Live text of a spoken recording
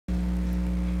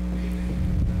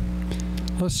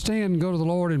Let's stand and go to the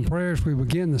Lord in prayer as we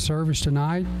begin the service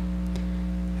tonight.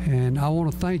 And I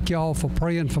want to thank y'all for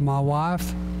praying for my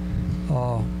wife.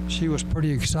 She was pretty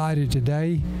excited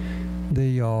today.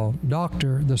 The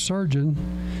doctor, the surgeon,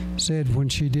 said when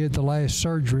she did the last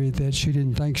surgery that she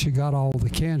didn't think she got all the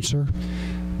cancer,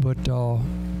 but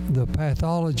the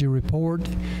pathology report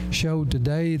showed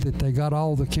today that they got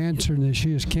all the cancer and that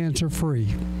she is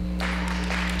cancer-free.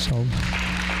 So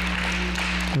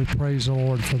we praise the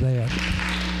Lord for that.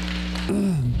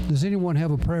 Does anyone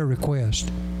have a prayer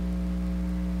request?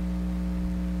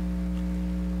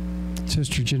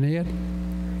 Sister Jeanette?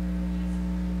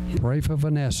 Pray for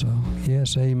Vanessa.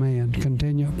 Yes, amen.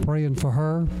 Continue praying for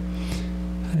her.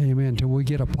 Amen. Till we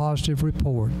get a positive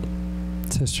report.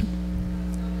 Sister.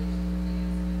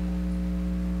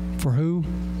 For who?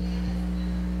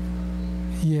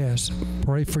 Yes.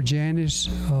 Pray for Janice.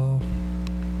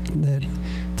 That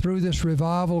through this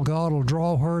revival, God will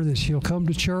draw her, that she'll come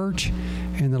to church,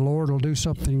 and the Lord will do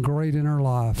something great in her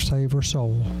life, save her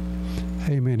soul.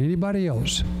 Amen. Anybody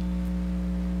else?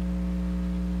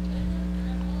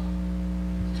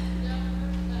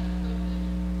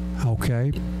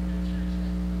 Okay.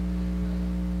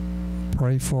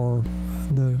 Pray for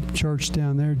the church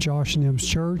down there, Josh and them's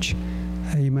church.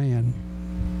 Amen.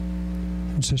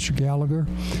 And Sister Gallagher.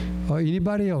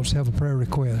 Anybody else have a prayer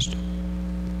request?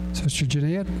 Sister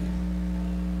Jeanette?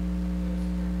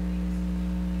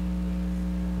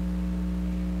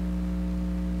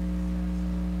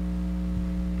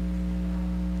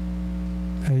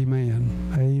 Amen.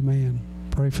 Amen.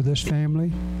 Pray for this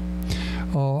family.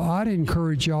 I'd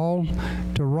encourage y'all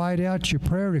to write out your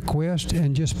prayer request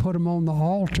and just put them on the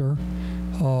altar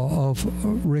of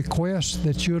requests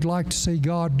that you would like to see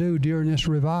God do during this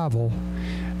revival.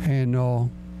 And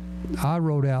I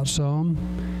wrote out some,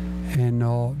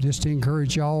 and just to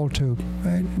encourage y'all to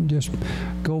just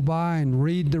go by and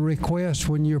read the request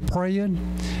when you're praying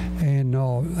and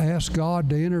ask God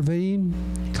to intervene,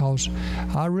 because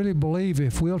I really believe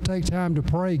if we'll take time to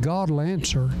pray, God will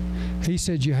answer. He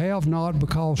said, you have not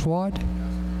because what?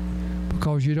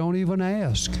 Because you don't even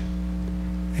ask.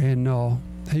 And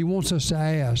He wants us to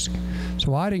ask.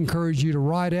 So I'd encourage you to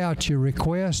write out your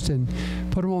request and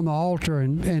put them on the altar,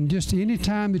 and just any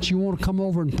time that you want to come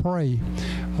over and pray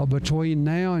between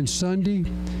now and Sunday,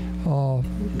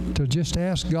 to just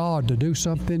ask God to do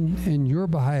something in your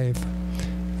behalf.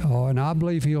 And I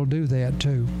believe He'll do that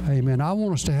too. Amen. I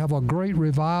want us to have a great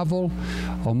revival,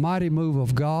 a mighty move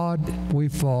of God.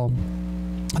 We've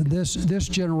this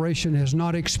generation has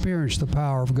not experienced the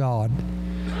power of God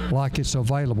like it's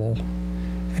available.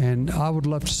 And I would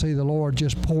love to see the Lord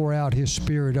just pour out His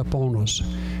Spirit upon us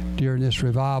during this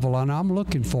revival. And I'm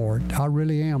looking for it. I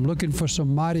really am. Looking for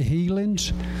some mighty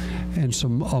healings and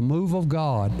a move of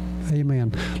God.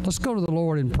 Amen. Let's go to the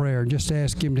Lord in prayer and just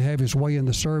ask Him to have His way in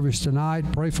the service tonight.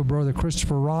 Pray for Brother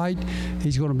Christopher Wright.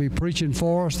 He's going to be preaching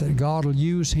for us, that God will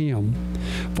use him.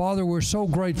 Father, we're so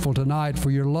grateful tonight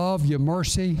for your love, your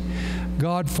mercy,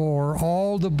 God, for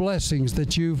all the blessings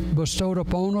that you've bestowed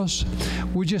upon us.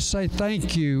 We just say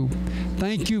thank you.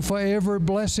 Thank you for every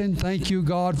blessing. Thank you,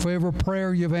 God, for every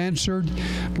prayer you've answered.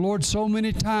 Lord, so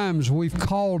many times we've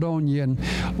called on you. And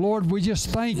Lord, we just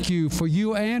thank you for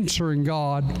you answering,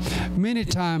 God, many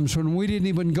times when we didn't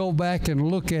even go back and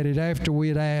look at it after we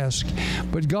had asked.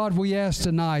 But God, we ask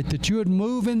tonight that you would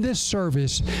move in this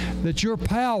service, that your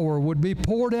power would be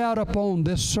poured out upon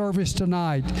this service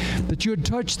tonight, that you would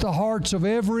touch the hearts of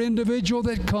every individual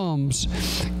that comes.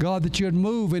 God, that you would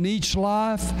move in each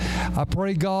life. I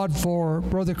pray, God, for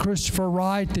Brother Christopher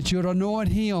Wright, that you would anoint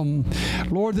him.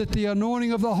 Lord, that the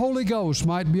anointing of the Holy Ghost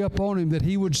might be upon him, that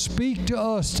he would speak to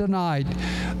us tonight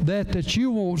that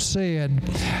you won't said.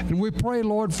 And we pray,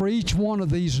 Lord, for each one of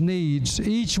these needs,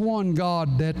 each one,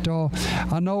 God, that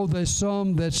I know there's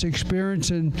some that's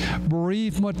experiencing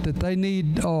bereavement, that they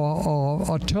need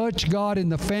a touch, God, in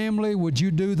the family. Would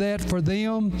you do that for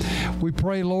them? We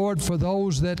pray, Lord, for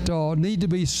those that need to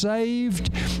be saved.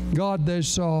 God, there's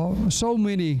so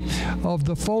many of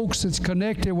the folks that's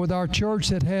connected with our church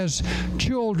that has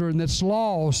children that's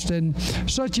lost, and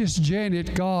such as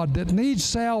Janet, God, that needs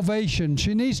salvation.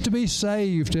 She needs to be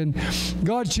saved, and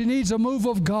God, she needs a move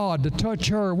of God to touch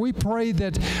her. We pray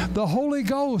that the Holy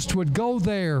Ghost would go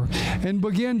there and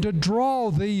begin to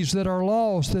draw these that are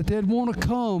lost, that they'd want to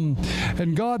come,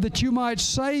 and God, that you might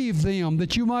save them,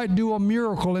 that you might do a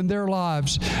miracle in their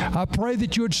lives. I pray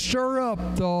that you would stir up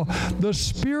the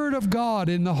Spirit of God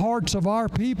in the hearts of our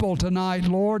people tonight,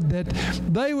 Lord, that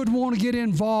they would want to get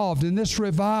involved in this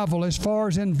revival as far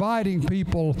as inviting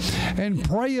people and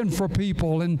praying for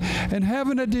people and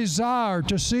having a desire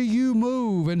to see you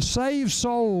move and save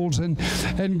souls,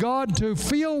 and God, to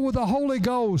fill with the Holy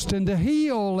Ghost and to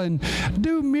heal and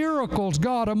do miracles,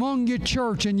 God, among your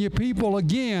church and your people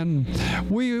again.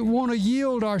 We want to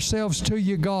yield ourselves to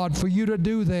you, God, for you to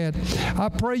do that. I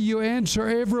pray you answer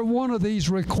every one of these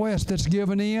requests that's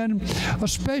given in.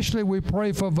 Especially we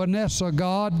pray for Vanessa,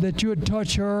 God, that you would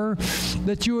touch her,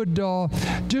 that you would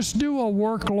just do a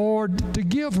work, Lord, to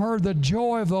give her the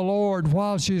joy of the Lord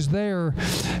while she's there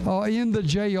in the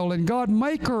jail. And God,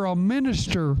 make her a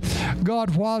minister,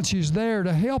 God, while she's there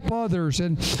to help others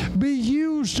and be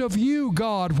used of you,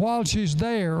 God, while she's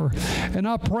there. And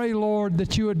I pray, Lord,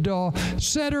 that you would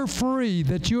set her free,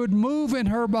 that you would move in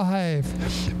her behalf.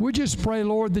 We just pray,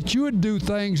 Lord, that you would do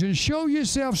things and show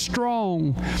yourself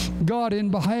strong, God, in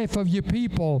behalf of your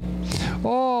people.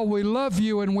 Oh, we love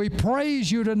you and we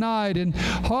praise you tonight. And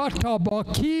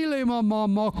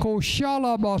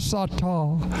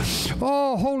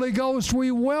oh, Holy Ghost,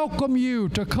 we welcome you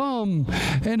to come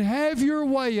and have your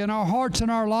way in our hearts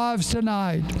and our lives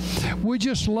tonight. We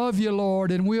just love you,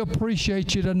 Lord, and we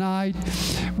appreciate you tonight.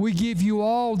 We give you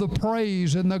all the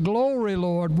praise and the glory,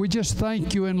 Lord. We just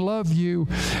thank you and love you.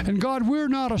 And God, we're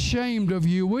not ashamed of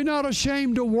you. We're not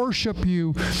ashamed to worship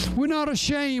you. We're not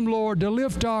ashamed, Lord, to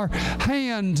lift our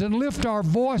hands and lift our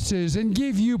voices and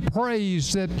give you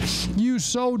praise that you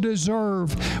so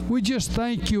deserve. We just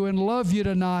thank you and love you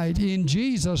tonight. In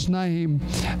Jesus' name,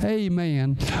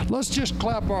 amen. Let's just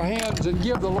clap our hands and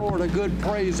give the Lord a good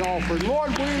praise offering.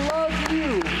 Lord, we love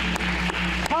you.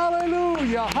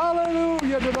 Hallelujah,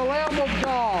 hallelujah to the Lamb of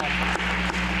God.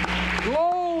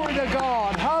 Glory to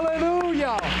God.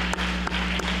 Hallelujah.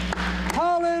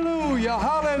 Hallelujah,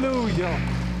 hallelujah.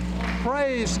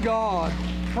 Praise God.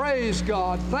 Praise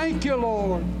God. Thank you,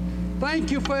 Lord.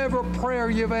 Thank you for every prayer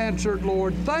you've answered,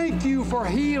 Lord. Thank you for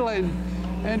healing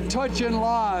and touching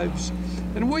lives.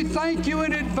 And we thank you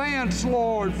in advance,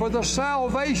 Lord, for the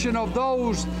salvation of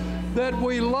those that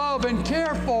we love and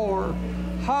care for.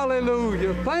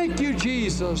 Hallelujah. Thank you,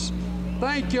 Jesus.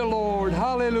 Thank you, Lord.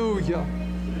 Hallelujah.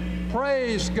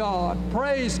 Praise God.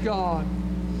 Praise God.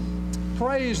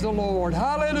 Praise the Lord.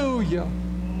 Hallelujah.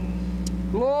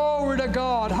 Glory to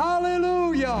God.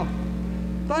 Hallelujah.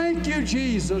 Thank you,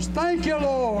 Jesus. Thank you,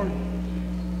 Lord.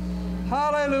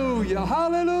 Hallelujah.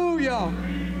 Hallelujah.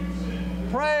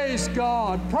 Praise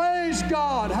God. Praise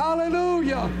God.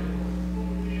 Hallelujah.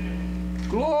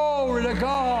 Glory to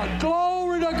God.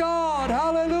 Glory to God.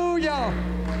 Hallelujah.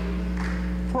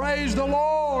 Praise the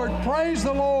Lord. Praise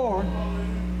the Lord.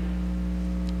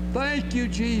 Thank you,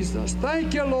 Jesus.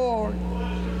 Thank you, Lord.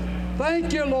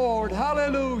 Thank you, Lord.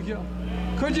 Hallelujah.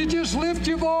 Could you just lift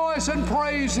your voice and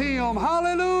praise Him?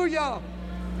 Hallelujah.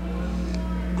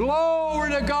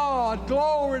 Glory to God.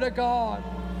 Glory to God.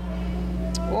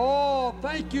 Oh,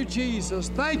 thank you, Jesus.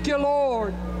 Thank you,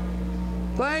 Lord.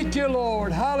 Thank you,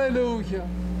 Lord. Hallelujah.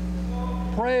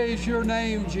 Praise your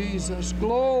name, Jesus.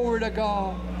 Glory to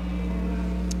God.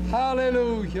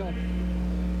 Hallelujah.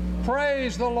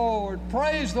 Praise the Lord.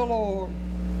 Praise the Lord.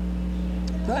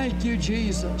 Thank you,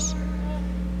 Jesus.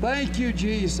 Thank you,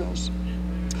 Jesus.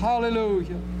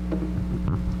 Hallelujah.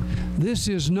 This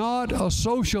is not a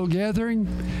social gathering.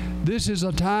 This is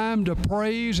a time to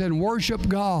praise and worship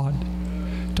God,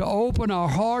 to open our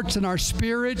hearts and our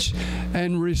spirits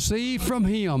and receive from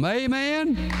Him.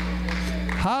 Amen?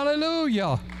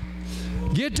 Hallelujah.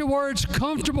 Get to where it's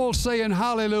comfortable saying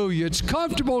hallelujah. It's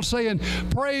comfortable saying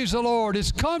praise the Lord.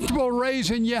 It's comfortable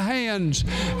raising your hands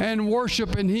and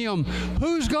worshiping Him.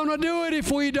 Who's going to do it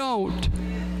if we don't?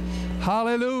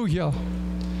 Hallelujah.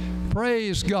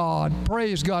 Praise God.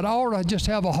 Praise God. I ought to just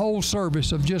have a whole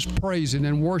service of just praising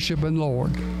and worshiping the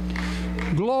Lord.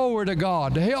 Glory to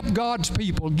God. To help God's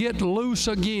people get loose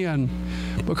again,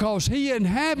 because He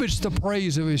inhabits the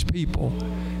praise of His people.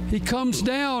 He comes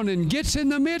down and gets in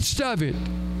the midst of it.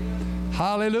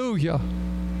 Hallelujah.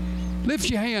 Lift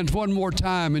your hands one more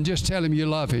time and just tell Him you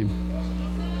love Him.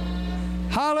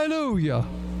 Hallelujah.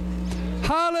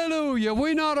 Hallelujah.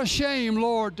 We're not ashamed,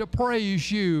 Lord, to praise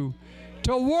you,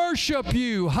 to worship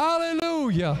you.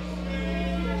 Hallelujah.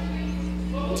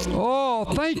 Oh,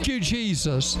 thank you,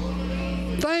 Jesus.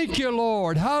 Thank you,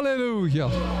 Lord. Hallelujah.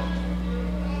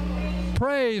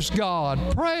 Praise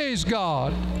God. Praise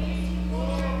God.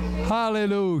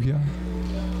 Hallelujah.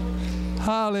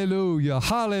 Hallelujah.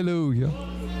 Hallelujah.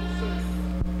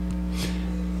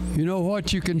 You know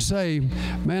what you can say?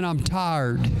 Man, I'm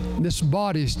tired. This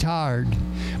body's tired.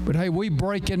 But hey, we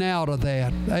breaking out of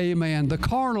that. Amen. The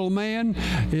carnal man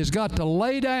has got to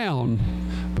lay down,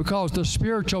 because the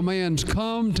spiritual man's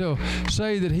come to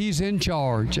say that he's in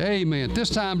charge. Amen.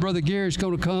 This time, Brother Gary's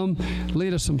going to come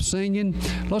lead us some singing.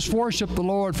 Let's worship the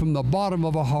Lord from the bottom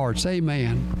of our hearts.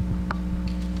 Amen.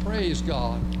 Praise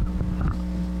God.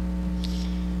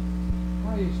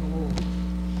 Praise the Lord.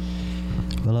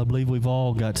 Well, I believe we've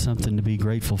all got something to be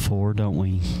grateful for, don't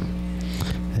we?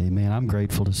 Amen. I'm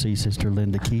grateful to see Sister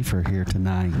Linda Kiefer here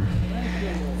tonight.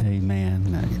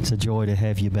 Amen. It's a joy to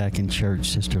have you back in church,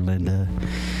 Sister Linda.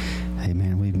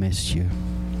 Amen. We've missed you.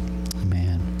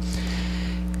 Amen.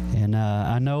 And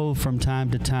I know from time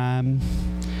to time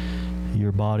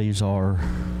your bodies are...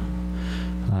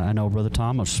 I know Brother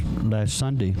Thomas last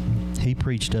Sunday, he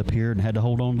preached up here and had to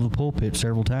hold on to the pulpit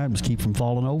several times to keep from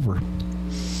falling over.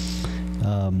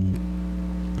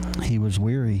 He was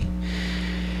weary.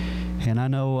 And I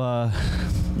know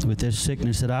with this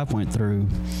sickness that I've went through,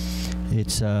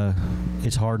 it's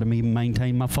hard to me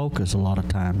maintain my focus a lot of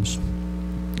times.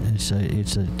 It's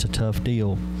a tough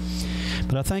deal.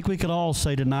 But I think we could all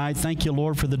say tonight, thank you,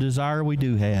 Lord, for the desire we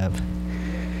do have.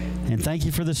 And thank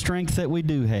you for the strength that we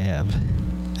do have.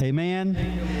 Amen.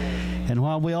 And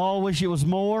while we all wish it was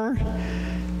more,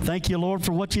 thank you, Lord,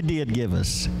 for what you did give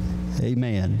us.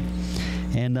 Amen.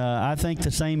 And I think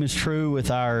the same is true with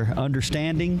our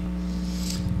understanding.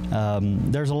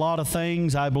 There's a lot of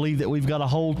things I believe that we've got a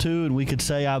hold to, and we could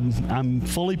say I'm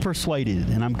fully persuaded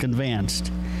and I'm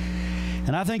convinced.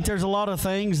 And I think there's a lot of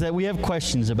things that we have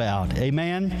questions about.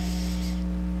 Amen?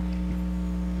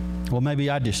 Well, maybe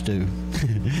I just do.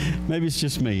 Maybe it's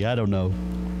just me. I don't know.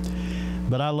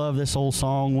 But I love this old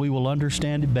song, We Will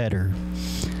Understand It Better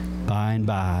by and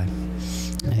by.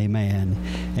 Amen.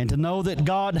 And to know that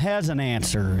God has an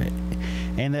answer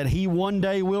and that He one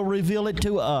day will reveal it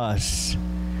to us,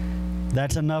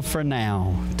 that's enough for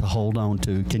now to hold on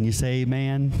to. Can you say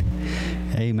amen?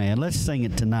 Amen. Let's sing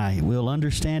it tonight. We'll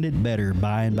understand it better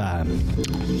by and by.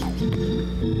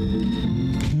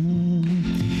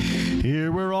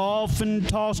 Here we're often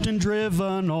tossed and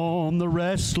driven on the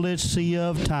restless sea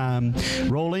of time.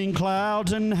 Rolling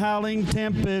clouds and howling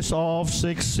tempests oft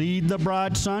succeed the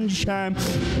bright sunshine.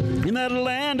 In that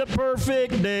land of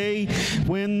perfect day,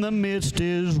 when the mist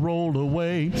is rolled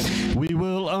away, we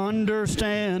will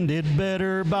understand it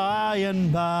better by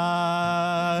and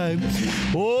by.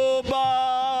 Oh,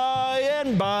 by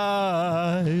and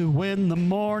by, when the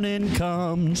morning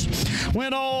comes,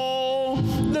 when all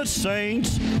the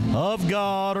saints of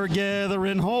God are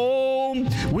gathering home,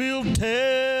 we'll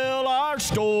tell our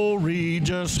story,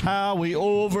 just how we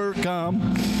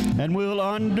overcome, and we'll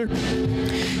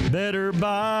better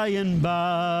by and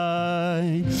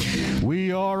by.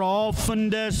 We are often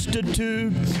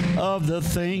destitute of the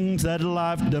things that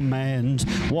life demands,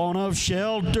 want of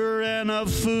shelter and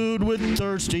of food with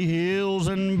thirsty hills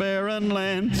and barren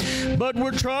land. But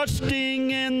we're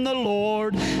trusting in the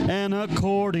Lord, and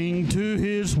according to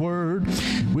His word,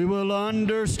 we will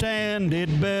understand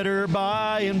it better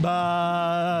by and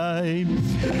by.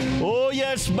 Oh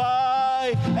yes,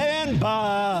 by and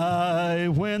by,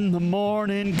 when the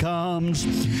morning comes,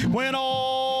 when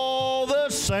all the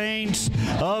saints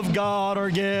of God are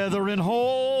gathering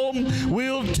home,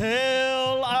 we'll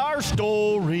tell our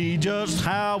story, just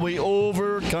how we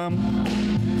overcome,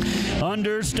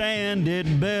 understand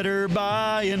it better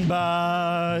by and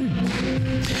by.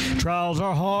 Trials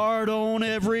are hard on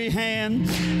every hand,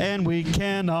 and we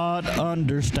cannot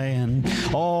understand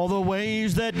all the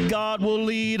ways that God will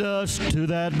lead us to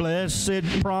that blessed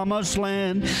promised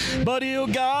land. But He'll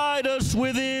guide us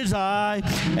with His eye,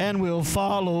 and we'll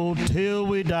follow till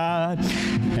we die,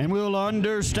 and we'll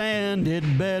understand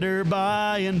it better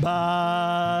by and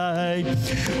by.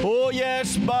 Oh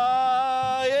yes,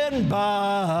 by and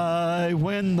by,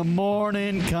 when the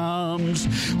morning comes,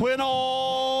 when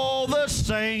all the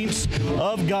saints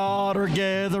of God are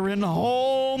gathering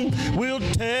home, we'll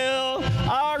tell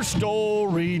our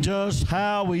story, just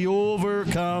how we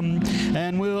overcome,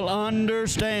 and we'll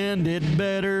understand it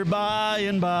better by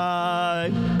and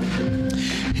by.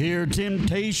 Here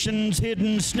temptation's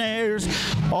hidden snares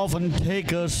often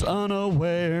take us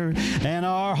unaware, and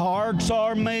our hearts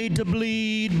are made to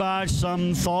bleed by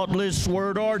some thoughtless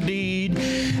word or deed.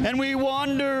 And we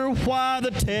wonder why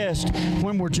the test,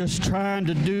 when we're just trying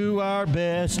to do our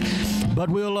best. But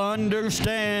we'll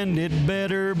understand it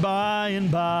better by and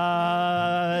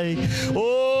by.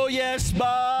 Oh yes,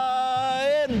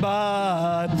 by and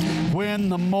by, when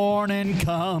the morning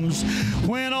comes,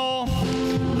 when all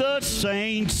the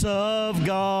saints of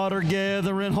God are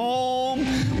gathering home,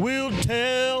 we'll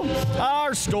tell our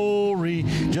our story,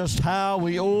 just how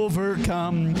we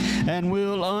overcome, and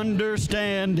we'll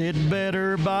understand it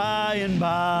better by and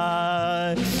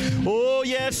by. Oh,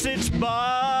 yes, it's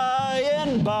by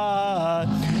and by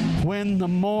when the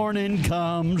morning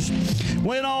comes,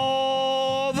 when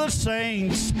all the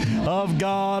saints of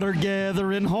God are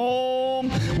gathering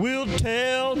home. We'll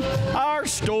tell our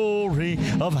story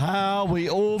of how we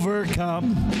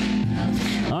overcome,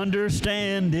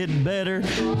 understand it better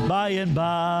by and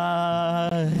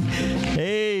by.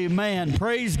 Amen.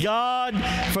 Praise God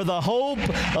for the hope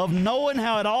of knowing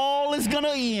how it all is going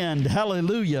to end.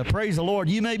 Hallelujah. Praise the Lord.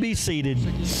 You may be seated.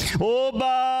 Oh,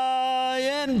 by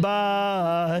and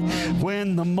by,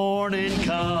 when the morning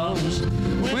comes,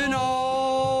 When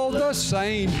all the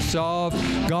saints of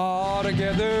God are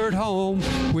gathered home,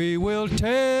 we will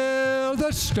tell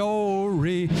the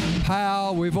story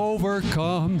how we've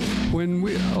overcome, when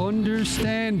we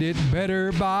understand it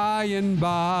better by and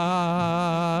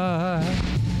by.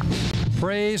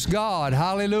 Praise God.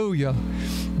 Hallelujah.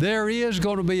 There is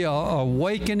going to be a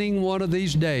awakening one of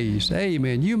these days.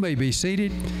 Amen. You may be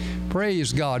seated.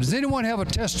 Praise God. Does anyone have a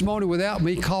testimony without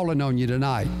me calling on you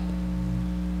tonight?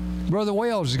 Brother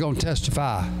Wells is going to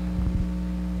testify. God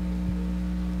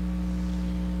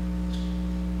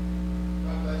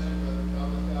bless you, Brother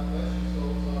Thomas. God bless you,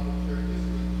 Soul Song Church. It's a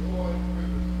joy and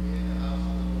privilege to be in the house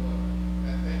of the Lord.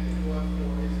 And thank the Lord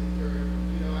for His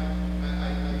encouragement. You know, I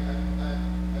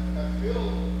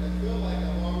feel like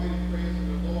I'm already praising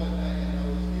the Lord, and I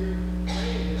was here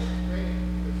praying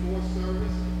before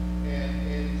service, and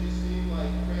it just seemed like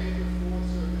praying before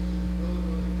service is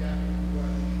really capturing what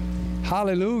I need.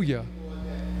 Hallelujah.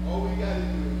 All we got to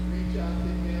do is reach out to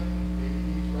Him, and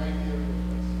He's right there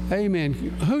with us. Amen.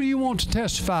 Who do you want to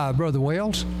testify, Brother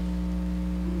Wells? Who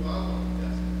do I want to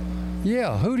testify?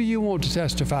 Yeah, who do you want to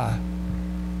testify? Oh,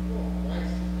 Christ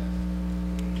is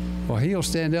testifying. Well, he'll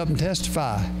stand up and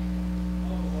testify.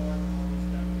 Oh, Lord, always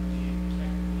done for me,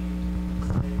 protected me,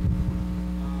 saved me.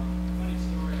 Funny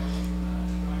story, I was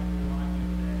driving through the line the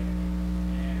other day,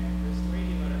 and this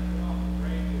lady let her come up and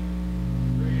brake it.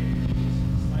 She's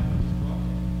slightly just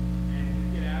broken. And we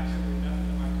get absolutely nothing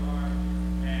in my car,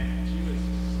 and she was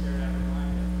just scared out of her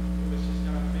mind. It was just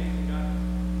kind of amazing.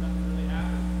 Nothing really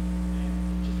happened. And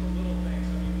just the little things.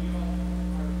 I mean, we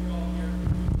all hear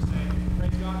people say,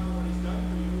 praise God for what He's done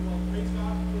for you. Well, praise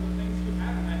God for the things you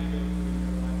haven't had to go through in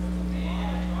your life. There's a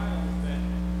lot of trials that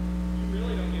you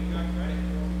really don't give God credit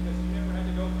for because you never had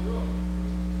to go through them.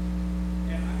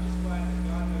 And I'm just glad that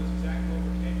God knows exactly what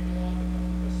we're capable of and what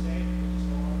keep us safe and just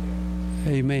all our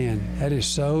doing. Amen. That is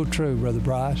so true, Brother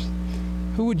Bryce.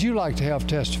 Who would you like to have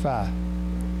testify?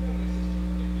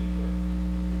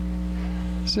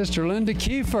 Sister Linda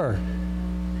Kiefer.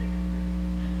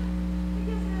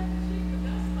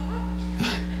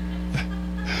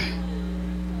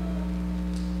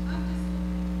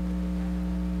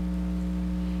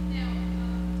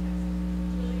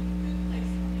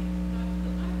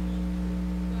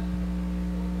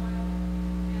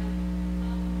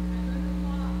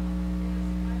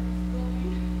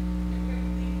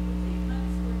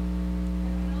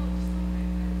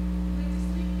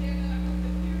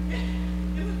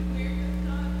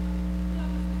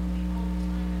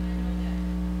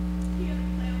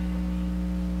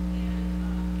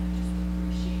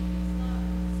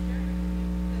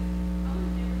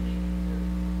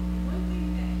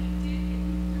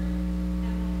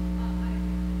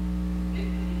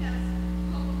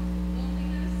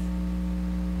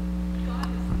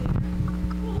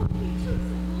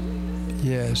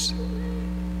 Yes.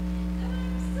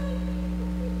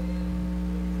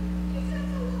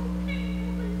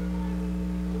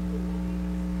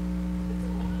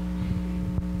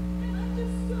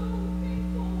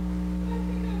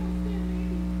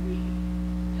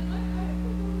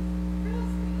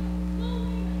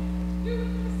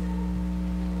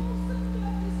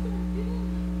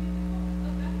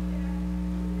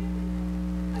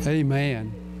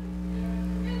 Amen.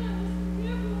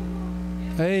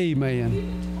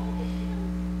 Amen.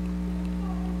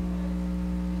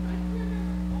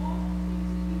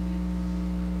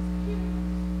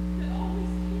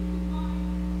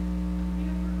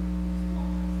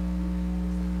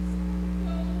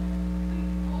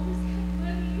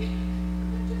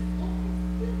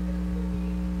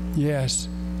 Yes.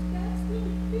 That's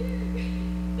really big.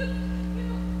 You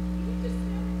know, you just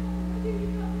never know whether you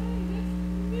got money. That's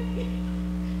big.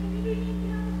 And you didn't even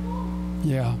have a phone.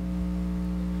 Yeah.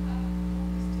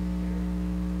 Always took care of me.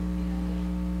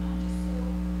 And I'm just so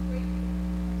grateful.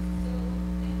 So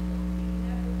thankful he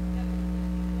never, ever let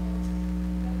me go.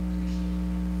 I appreciate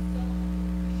him so much.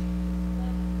 I appreciate his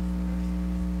love, his mercy,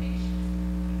 his patience.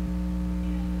 He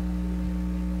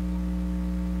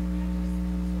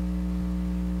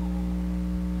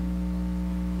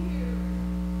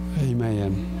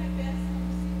Amen. My best to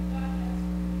see what God has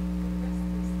for me for the rest of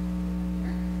this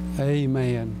year.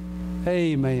 Amen.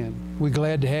 Amen. We're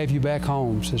glad to have you back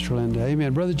home, Sister Linda.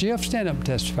 Amen. Brother Jeff, stand up and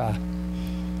testify.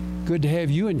 Good to have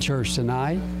you in church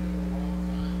tonight.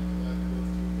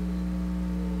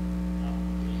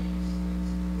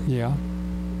 Yeah.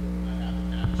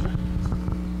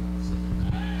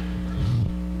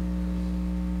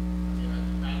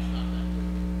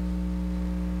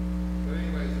 But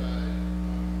anyways,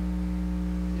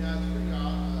 yeah, it's pretty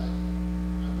odd.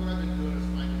 What I've been doing is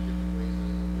finding different ways to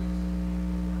live.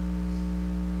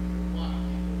 A lot of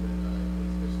people that,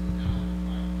 especially now,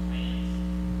 find plants,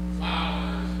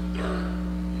 flowers, dirt,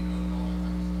 and all that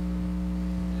kind of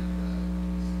stuff.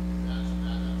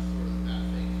 And that's sort of that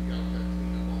thing. You got to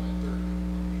clean up all that dirt.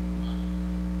 People not.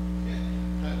 Yeah.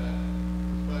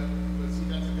 But see,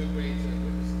 that's a good way to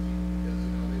witness to people because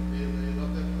they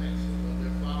love their plants, they love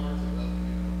their flowers, they love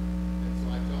and so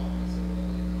I tell them, I said, well,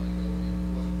 if it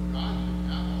wasn't for God, you wouldn't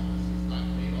have all this. He's not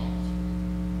made all this.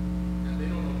 And they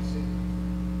don't know the secret.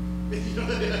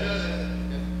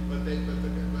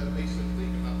 but it makes them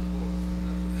think about the Lord.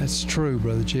 That's true,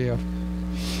 Brother Jeff. I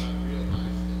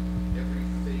realized that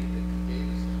everything that He gave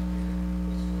us down here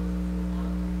was for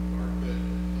our good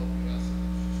and helping us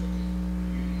and showing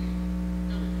beauty and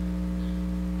everything.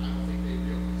 And I don't think they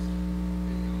realize that.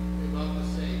 They love to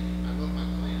say, I love my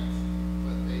plants,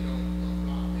 but they don't love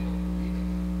God. They don't believe in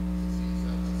God. See, so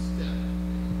that's a step,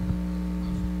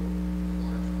 much more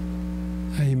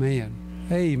larger. Amen.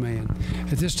 Amen.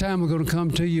 At this time, we're going to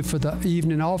come to you for the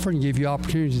evening offering, give you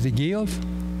opportunity to give.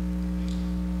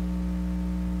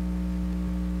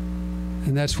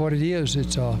 And that's what it is.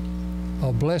 It's a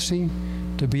blessing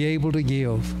to be able to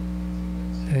give.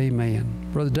 Amen.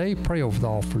 Brother Dave, pray over the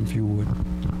offering if you would.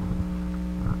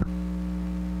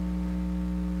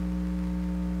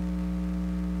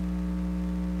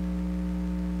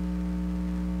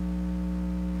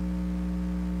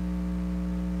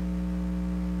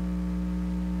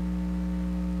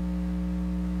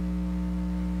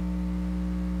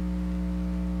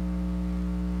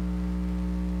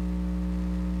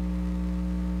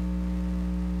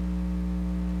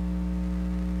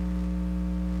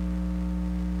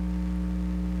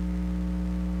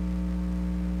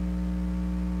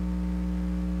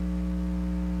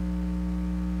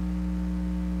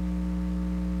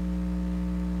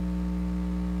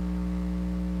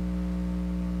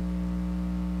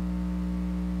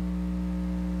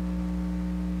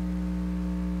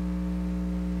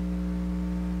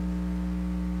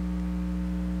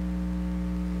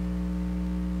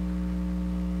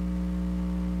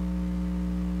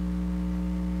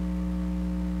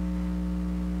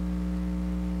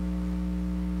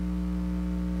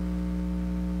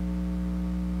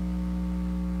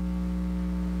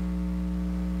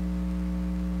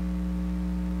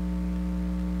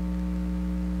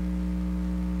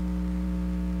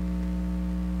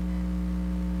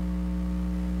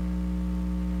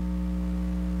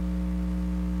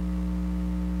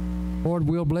 Lord,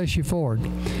 we'll bless you for it.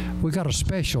 We got a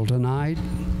special tonight.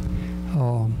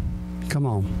 Come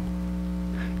on.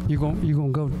 You gonna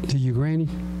go to your granny?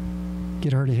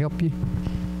 Get her to help you?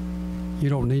 You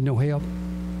don't need no help?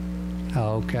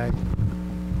 Oh, okay.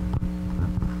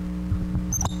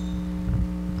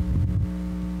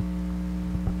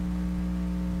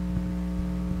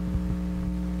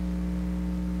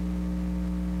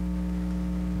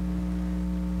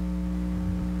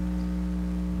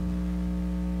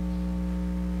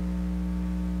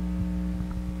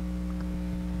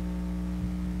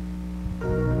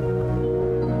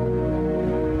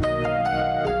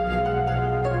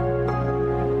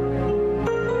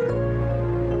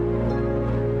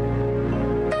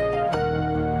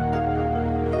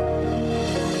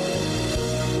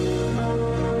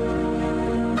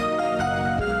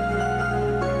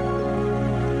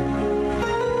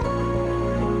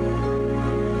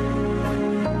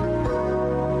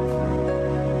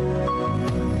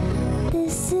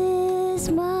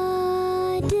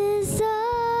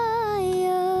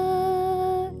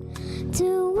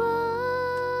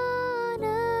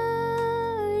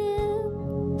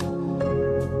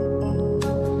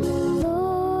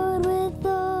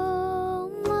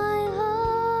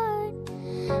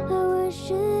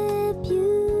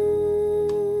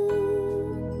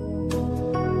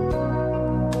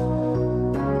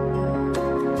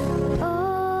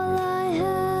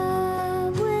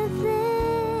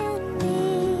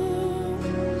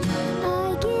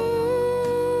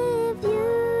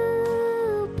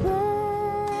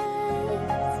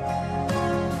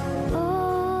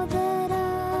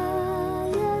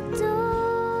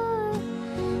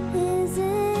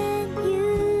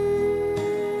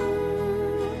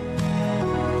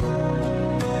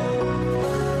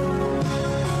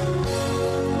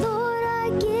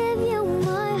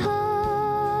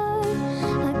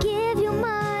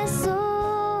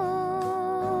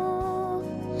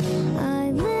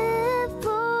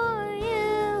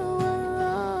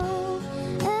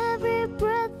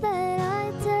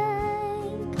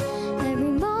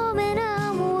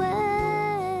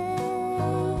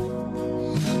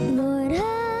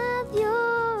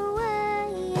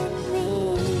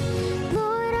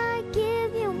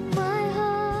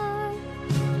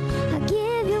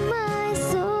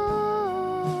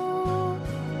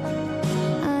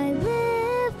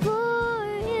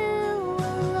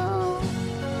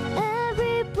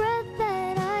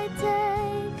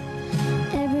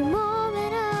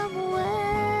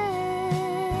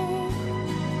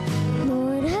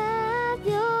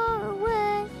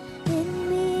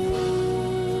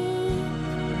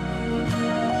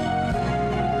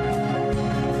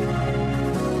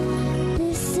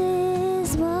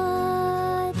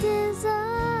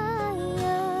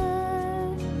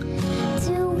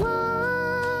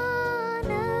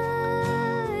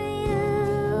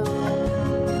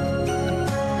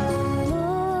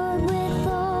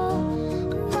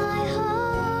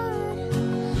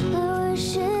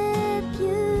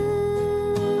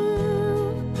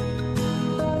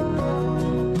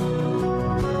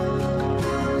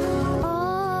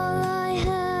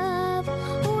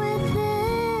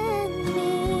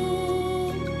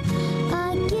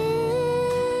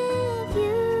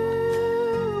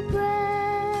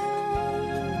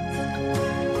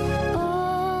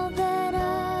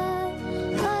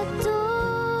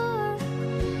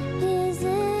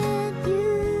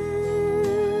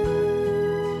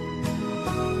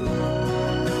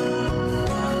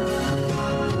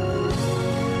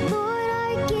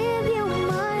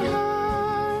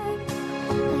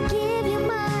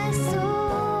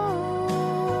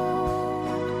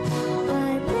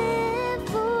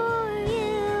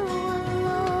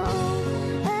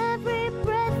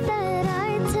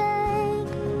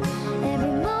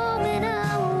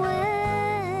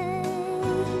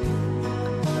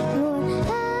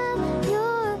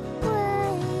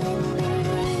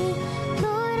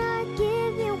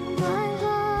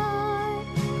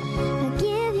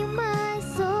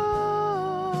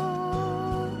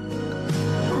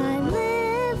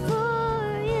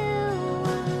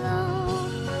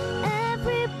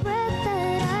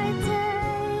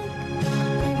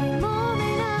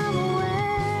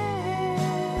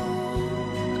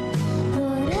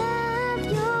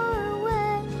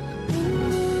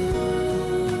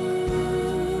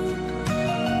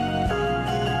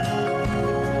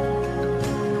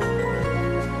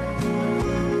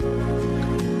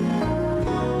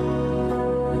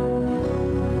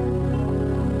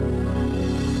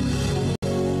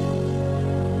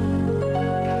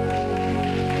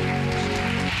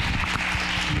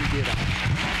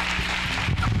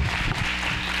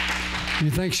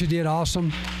 You think she did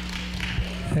awesome?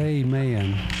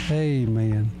 Amen.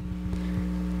 Amen.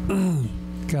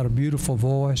 Got a beautiful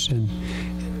voice and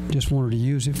just wanted to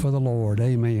use it for the Lord.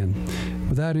 Amen.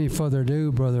 Without any further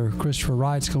ado, Brother Christopher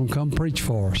Wright's going to come preach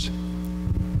for us.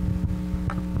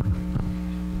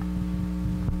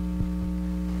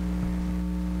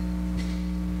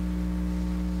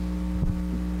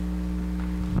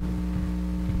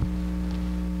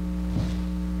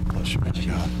 Bless you, man of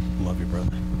God. Love you, brother.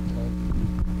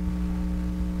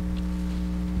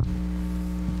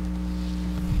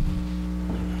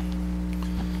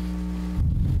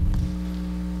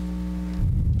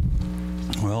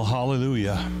 Well,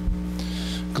 hallelujah.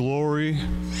 Glory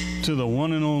to the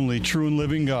one and only true and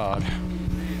living God.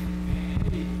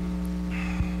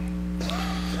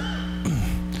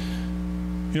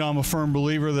 You know, I'm a firm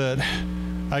believer that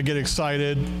I get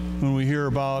excited when we hear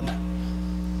about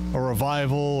a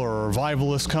revival or a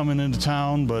revivalist coming into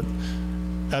town, but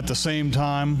at the same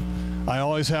time, I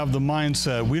always have the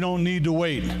mindset, we don't need to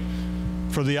wait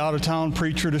for the out-of-town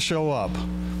preacher to show up.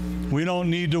 We don't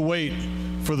need to wait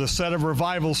for the set of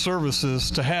revival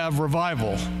services to have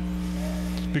revival,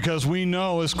 because we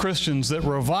know as Christians that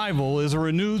revival is a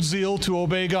renewed zeal to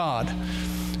obey God.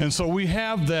 And so we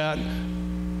have that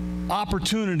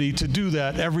opportunity to do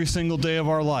that every single day of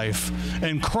our life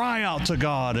and cry out to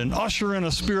God and usher in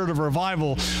a spirit of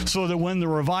revival so that when the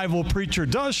revival preacher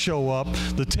does show up,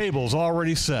 the table's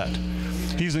already set.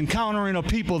 He's encountering a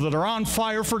people that are on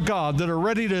fire for God, that are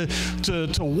ready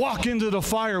to walk into the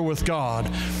fire with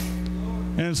God.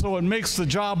 And so it makes the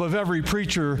job of every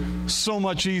preacher so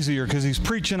much easier because he's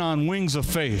preaching on wings of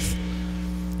faith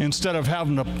instead of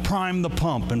having to prime the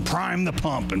pump and prime the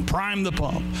pump and prime the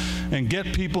pump and get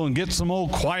people and get some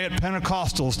old quiet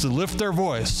Pentecostals to lift their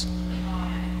voice.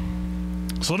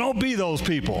 So don't be those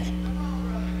people.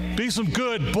 Be some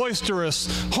good,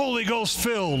 boisterous, Holy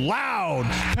Ghost-filled, loud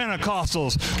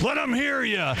Pentecostals. Let them hear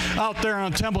you out there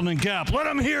on Templeton Gap. Let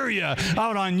them hear you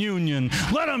out on Union.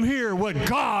 Let them hear what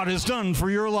God has done for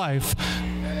your life.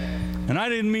 And I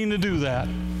didn't mean to do that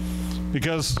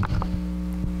because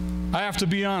I have to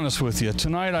be honest with you.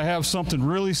 Tonight I have something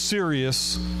really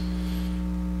serious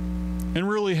and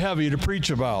really heavy to preach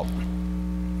about.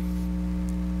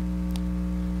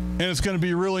 And it's going to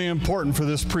be really important for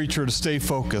this preacher to stay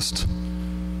focused.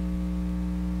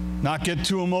 Not get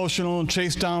too emotional and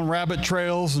chase down rabbit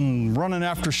trails and running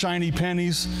after shiny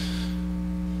pennies.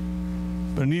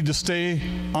 But I need to stay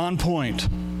on point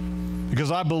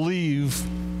because I believe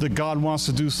that God wants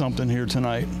to do something here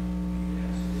tonight.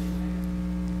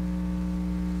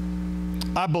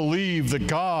 I believe that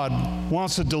God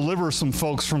wants to deliver some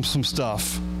folks from some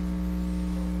stuff.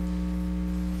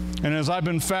 And as I've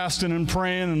been fasting and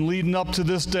praying and leading up to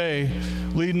this day,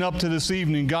 leading up to this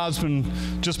evening, God's been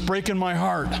just breaking my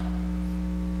heart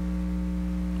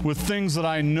with things that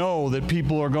I know that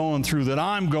people are going through, that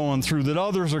I'm going through, that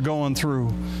others are going through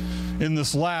in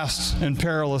this last and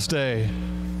perilous day.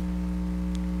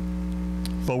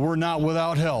 But we're not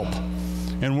without help.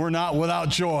 And we're not without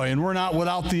joy, and we're not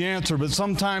without the answer, but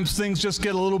sometimes things just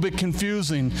get a little bit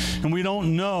confusing, and we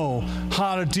don't know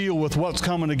how to deal with what's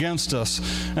coming against us.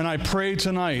 And I pray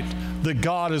tonight that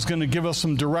God is going to give us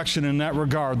some direction in that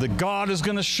regard, that God is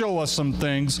going to show us some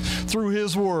things through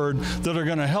His Word that are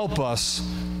going to help us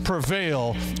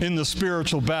prevail in the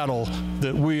spiritual battle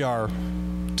that we are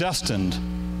destined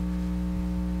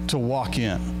to walk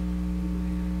in.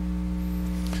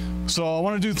 So I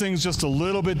want to do things just a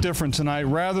little bit different tonight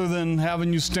rather than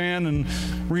having you stand and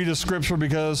read a scripture,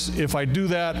 because if I do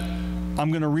that, I'm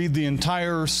going to read the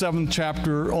entire 7th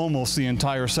chapter, almost the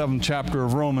entire 7th chapter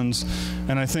of Romans,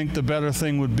 and I think the better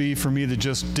thing would be for me to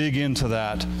just dig into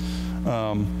that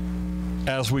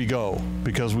as we go,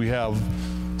 because we have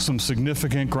some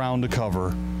significant ground to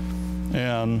cover.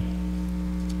 And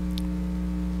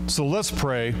so let's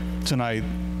pray tonight.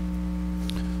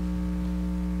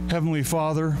 Heavenly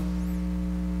Father,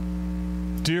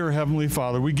 dear Heavenly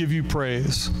Father, we give you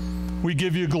praise. We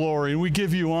give you glory, and we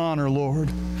give you honor, Lord,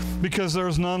 because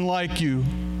there's none like you.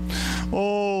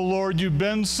 Oh, Lord, you've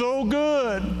been so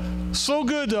good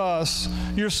to us.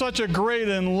 You're such a great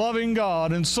and loving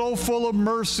God, and so full of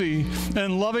mercy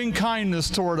and loving kindness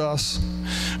toward us.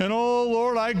 And oh,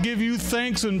 Lord, I give you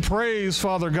thanks and praise,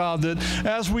 Father God, that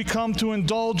as we come to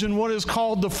indulge in what is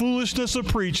called the foolishness of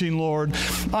preaching, Lord,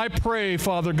 I pray,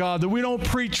 Father God, that we don't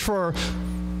preach for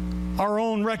our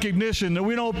own recognition, that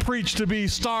we don't preach to be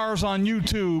stars on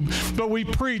YouTube, but we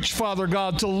preach, Father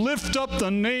God, to lift up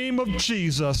the name of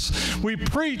Jesus. We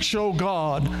preach, oh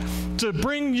God, to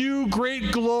bring you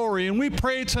great glory. And we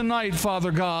pray tonight, Father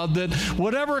God, that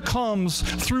whatever comes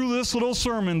through this little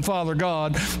sermon, Father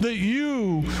God, that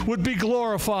you would be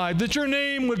glorified, that your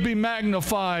name would be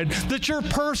magnified, that your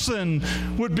person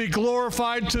would be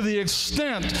glorified to the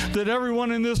extent that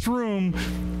everyone in this room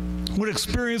would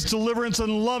experience deliverance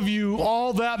and love you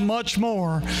all that much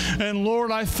more. And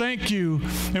Lord, I thank you,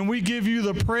 and we give you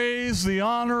the praise, the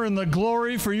honor, and the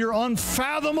glory for your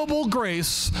unfathomable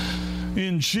grace.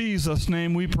 In Jesus'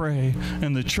 name we pray.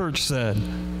 And the church said,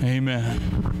 amen.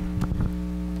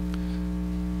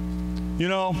 You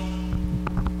know,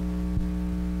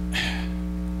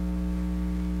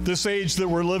 this age that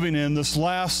we're living in, this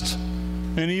last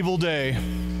and evil day,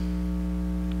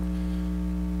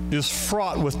 is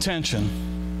fraught with tension.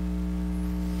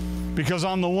 Because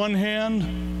on the one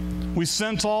hand, we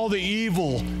sense all the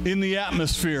evil in the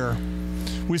atmosphere.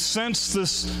 We sense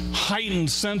this heightened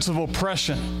sense of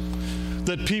oppression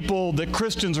that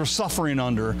Christians are suffering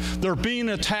under. They're being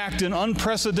attacked in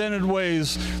unprecedented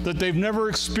ways that they've never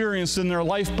experienced in their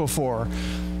life before.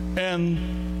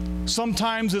 And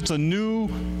sometimes it's a new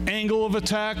angle of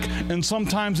attack, and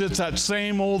sometimes it's that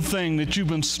same old thing that you've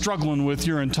been struggling with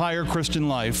your entire Christian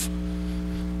life.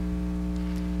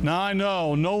 Now, I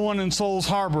know no one in Souls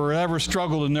Harbor ever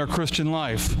struggled in their Christian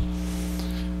life,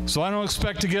 so I don't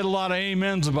expect to get a lot of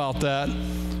amens about that.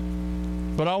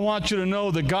 But I want you to know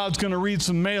that God's going to read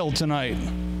some mail tonight.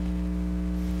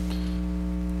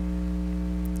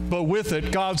 But with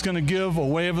it, God's going to give a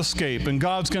way of escape, and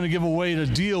God's going to give a way to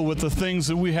deal with the things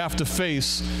that we have to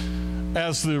face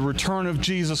as the return of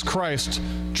Jesus Christ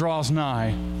draws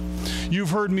nigh.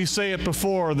 You've heard me say it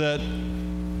before that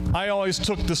I always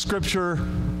took the scripture,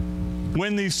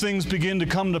 when these things begin to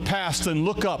come to pass, then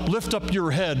look up, lift up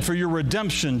your head, for your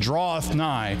redemption draweth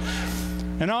nigh.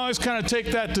 And I always kind of take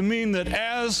that to mean that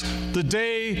as the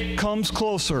day comes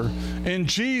closer and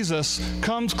Jesus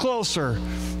comes closer,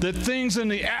 that things in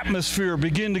the atmosphere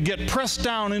begin to get pressed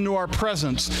down into our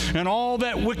presence, and all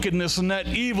that wickedness and that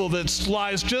evil that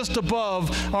lies just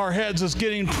above our heads is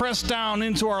getting pressed down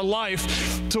into our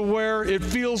life to where it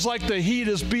feels like the heat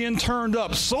is being turned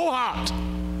up so hot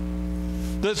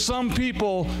that some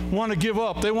people want to give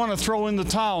up. They want to throw in the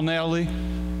towel, Natalie.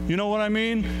 You know what I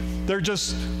mean?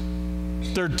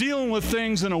 They're dealing with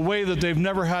things in a way that they've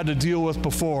never had to deal with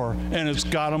before, and it's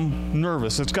got them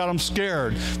nervous. It's got them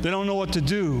scared. They don't know what to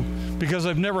do because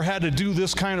they've never had to do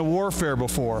this kind of warfare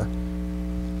before.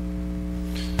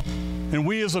 And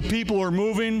we as a people are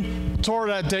moving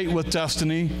toward that date with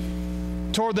destiny,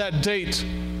 toward that date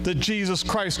that Jesus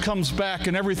Christ comes back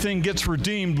and everything gets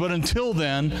redeemed. But until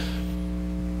then,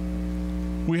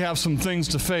 we have some things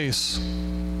to face.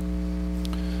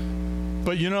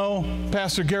 But you know,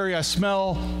 Pastor Gary, I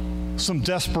smell some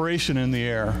desperation in the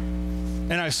air.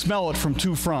 And I smell it from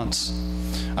two fronts.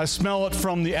 I smell it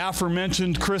from the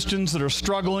aforementioned Christians that are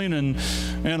struggling and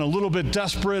a little bit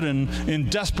desperate, and in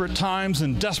desperate times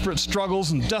and desperate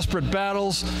struggles and desperate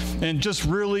battles, and just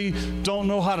really don't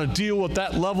know how to deal with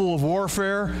that level of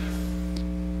warfare.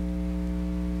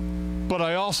 But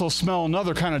I also smell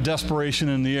another kind of desperation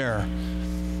in the air.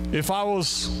 If I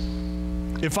was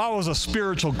a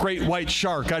spiritual great white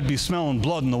shark, I'd be smelling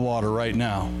blood in the water right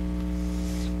now.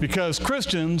 Because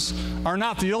Christians are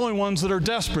not the only ones that are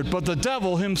desperate, but the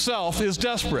devil himself is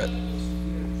desperate.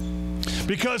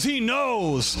 Because he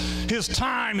knows his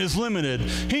time is limited.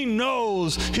 He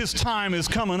knows his time is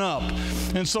coming up.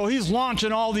 And so he's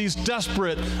launching all these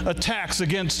desperate attacks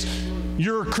against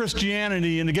your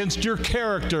Christianity and against your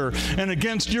character and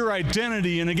against your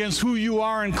identity and against who you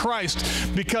are in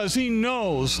Christ, because he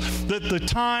knows that the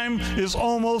time is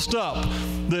almost up.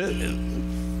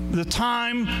 The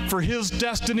time for his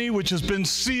destiny, which has been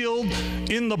sealed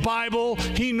in the Bible.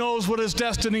 He knows what his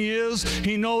destiny is.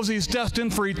 He knows he's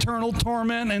destined for eternal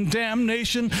torment and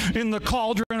damnation in the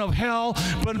cauldron of hell.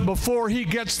 But before he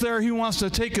gets there, he wants to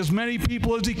take as many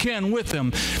people as he can with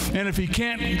him. And if he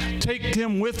can't take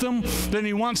him with him, then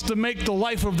he wants to make the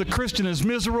life of the Christian as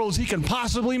miserable as he can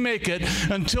possibly make it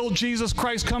until Jesus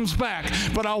Christ comes back.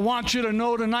 But I want you to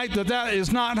know tonight that that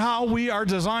is not how we are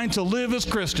designed to live as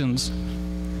Christians.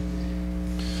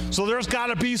 So there's got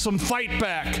to be some fight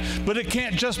back, but it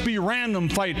can't just be random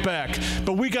fight back.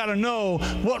 But we got to know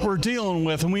what we're dealing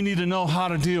with, and we need to know how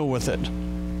to deal with it.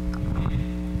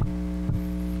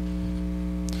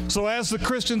 So as the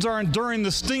Christians are enduring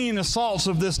the stinging assaults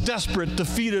of this desperate,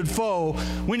 defeated foe,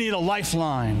 we need a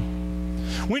lifeline.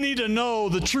 We need to know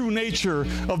the true nature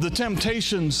of the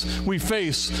temptations we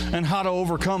face and how to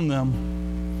overcome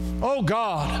them. Oh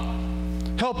God,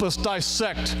 help us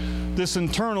dissect this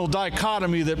internal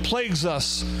dichotomy that plagues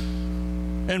us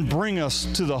and bring us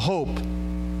to the hope,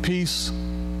 peace,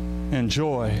 and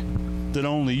joy that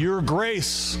only your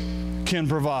grace can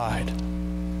provide.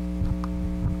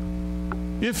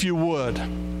 If you would,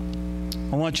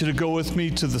 I want you to go with me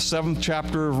to the 7th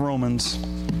chapter of Romans.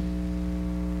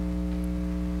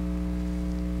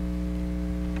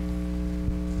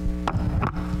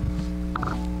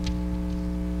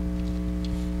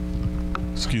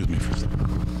 Excuse me for a second.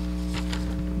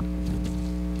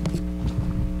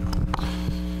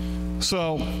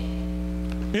 So,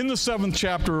 in the 7th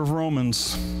chapter of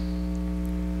Romans,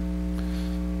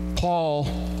 Paul,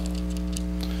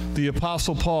 the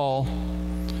Apostle Paul,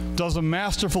 does a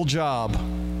masterful job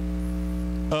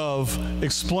of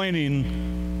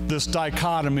explaining this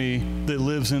dichotomy that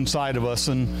lives inside of us.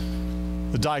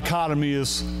 And the dichotomy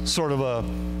is sort of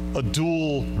a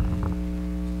dual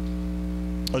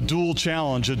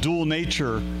challenge, a dual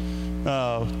nature,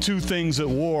 two things at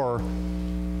war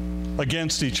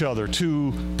against each other,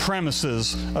 two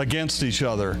premises against each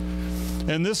other.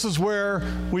 And this is where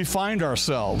we find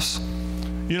ourselves.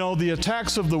 You know, the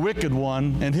attacks of the wicked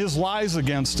one and his lies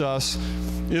against us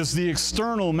is the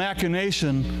external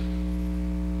machination,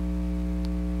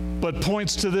 but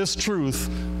points to this truth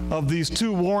of these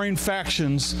two warring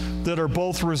factions that are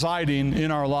both residing in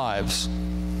our lives.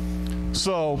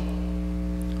 So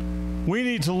we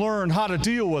need to learn how to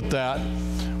deal with that.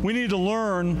 We need to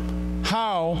learn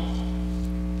how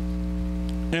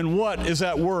and what is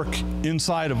at work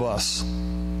inside of us.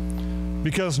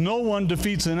 Because no one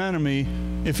defeats an enemy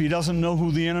if he doesn't know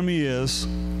who the enemy is,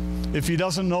 if he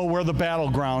doesn't know where the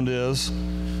battleground is.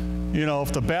 You know,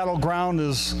 if the battleground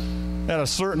is at a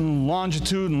certain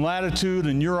longitude and latitude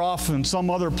and you're off in some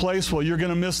other place, well, you're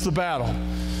going to miss the battle.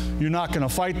 You're not going to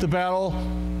fight the battle.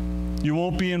 You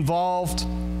won't be involved.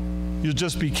 You'll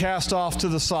just be cast off to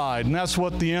the side. And that's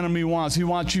what the enemy wants. He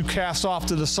wants you cast off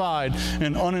to the side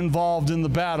and uninvolved in the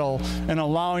battle and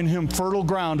allowing him fertile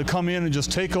ground to come in and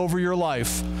just take over your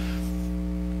life.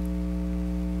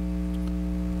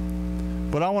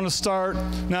 But I want to start.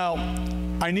 Now,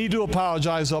 I need to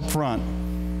apologize up front.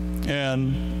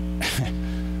 And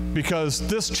because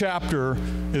this chapter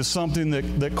is something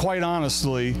that quite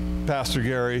honestly, Pastor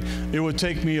Gary, it would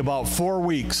take me about 4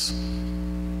 weeks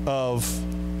of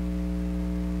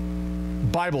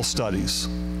Bible studies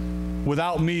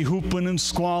without me hooping and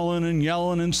squalling and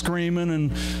yelling and screaming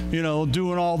and, you know,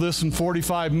 doing all this in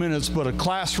 45 minutes, but a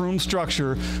classroom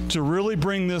structure to really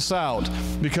bring this out,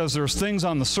 because there's things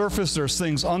on the surface, there's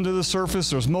things under the surface,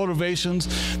 there's motivations,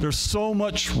 there's so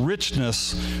much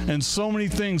richness and so many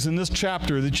things in this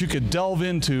chapter that you could delve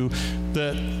into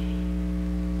that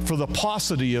for the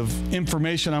paucity of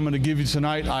information I'm going to give you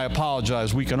tonight, I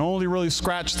apologize. We can only really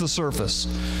scratch the surface.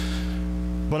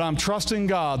 But I'm trusting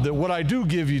God that what I do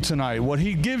give you tonight, what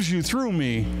He gives you through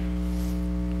me,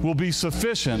 will be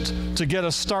sufficient to get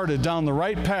us started down the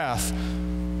right path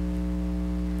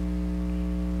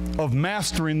of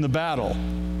mastering the battle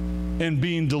and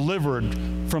being delivered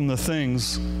from the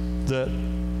things that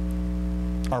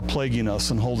are plaguing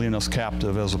us and holding us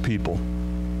captive as a people.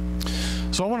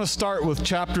 So I want to start with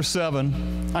chapter 7,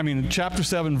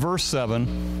 verse 7.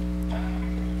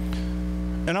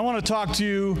 And I want to talk to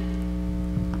you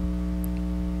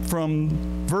from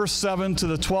verse 7 to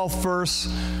the 12th verse,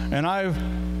 and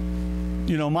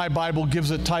my Bible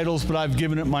gives it titles, but I've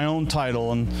given it my own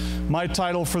title, and my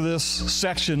title for this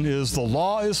section is "The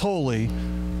Law is Holy,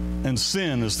 and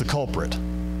Sin is the Culprit."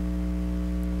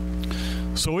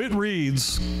 So it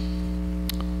reads,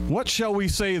 "What shall we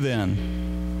say then?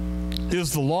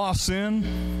 Is the law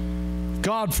sin?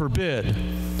 God forbid.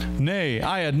 Nay,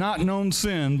 I had not known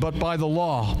sin but by the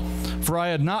law. For I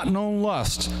had not known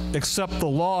lust, except the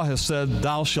law has said,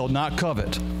 Thou shalt not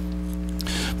covet.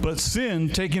 But sin,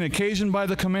 taking occasion by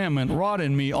the commandment, wrought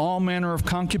in me all manner of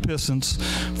concupiscence,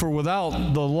 for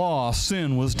without the law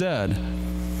sin was dead.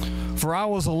 For I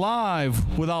was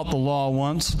alive without the law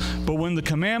once, but when the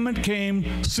commandment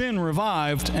came, sin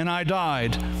revived, and I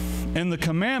died. And the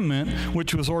commandment,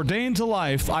 which was ordained to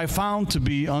life, I found to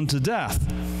be unto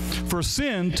death. For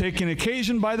sin, taking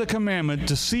occasion by the commandment,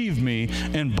 deceived me,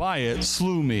 and by it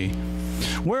slew me.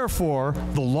 Wherefore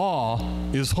the law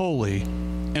is holy,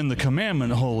 and the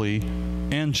commandment holy,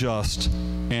 and just,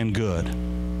 and good."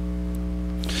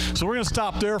 So we're going to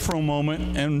stop there for a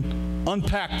moment and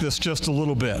unpack this just a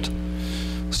little bit.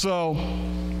 So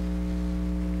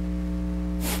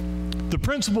the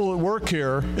principle at work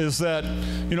here is that,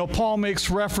 Paul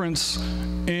makes reference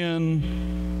in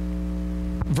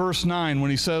verse 9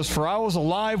 when he says, "For I was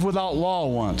alive without law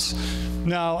once."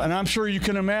 Now, and I'm sure you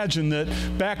can imagine that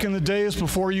back in the days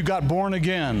before you got born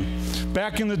again,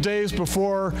 back in the days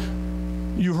before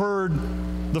you heard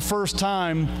the first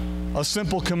time a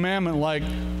simple commandment like,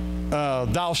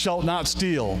 thou shalt not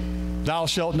steal, thou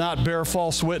shalt not bear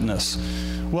false witness.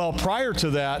 Well, prior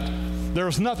to that,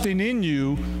 there's nothing in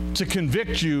you to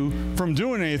convict you from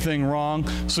doing anything wrong,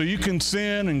 so you can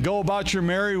sin and go about your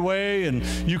merry way, and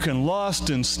you can lust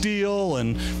and steal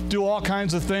and do all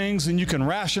kinds of things, and you can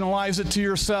rationalize it to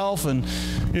yourself, and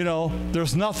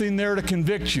there's nothing there to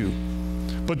convict you.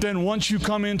 But then once you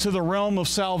come into the realm of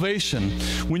salvation,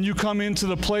 when you come into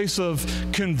the place of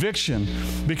conviction,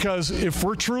 because if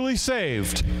we're truly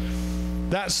saved,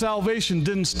 that salvation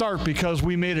didn't start because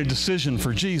we made a decision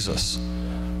for Jesus.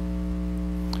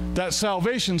 That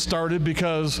salvation started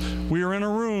because we were in a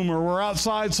room or we're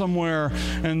outside somewhere,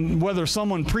 and whether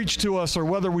someone preached to us or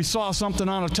whether we saw something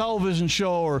on a television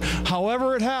show or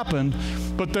however it happened,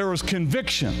 but there was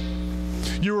conviction.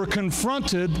 You were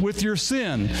confronted with your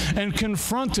sin and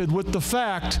confronted with the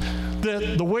fact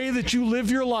that the way that you live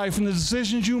your life and the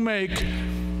decisions you make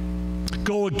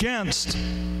go against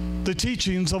the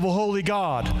teachings of a holy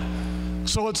God.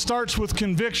 So it starts with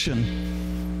conviction.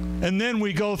 And then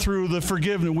we go through the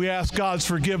forgiveness. We ask God's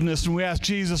forgiveness, and we ask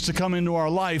Jesus to come into our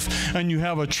life, and you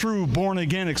have a true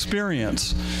born-again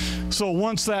experience. So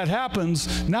once that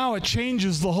happens, now it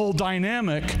changes the whole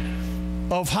dynamic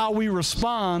of how we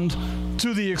respond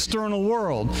to the external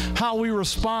world, how we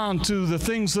respond to the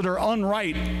things that are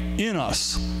unright in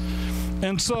us.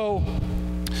 And so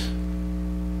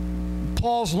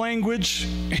Paul's language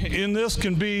in this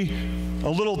can be a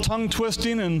little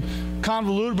tongue-twisting and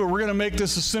convoluted, but we're going to make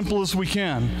this as simple as we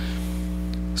can.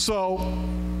 So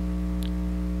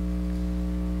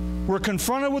we're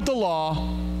confronted with the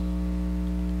law.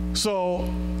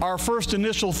 So our first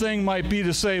initial thing might be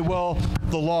to say, well,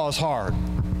 the law is hard.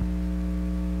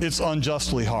 It's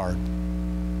unjustly hard.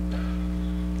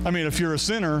 I mean, if you're a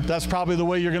sinner, that's probably the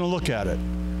way you're going to look at it.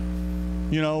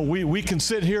 We can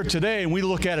sit here today and we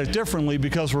look at it differently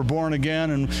because we're born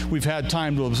again and we've had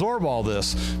time to absorb all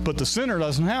this. But the sinner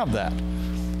doesn't have that.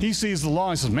 He sees the law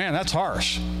and says, man, that's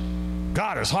harsh.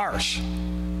 God is harsh.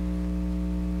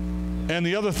 And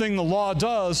the other thing the law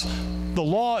does, the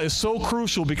law is so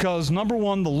crucial because, number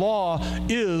one, the law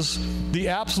is the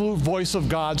absolute voice of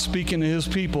God speaking to his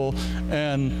people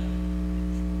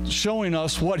and showing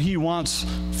us what he wants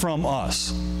from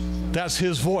us. That's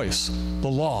his voice, the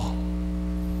law.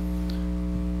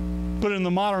 But in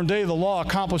the modern day, the law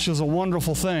accomplishes a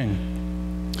wonderful thing.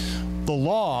 The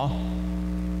law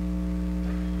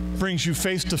brings you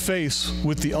face to face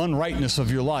with the unrightness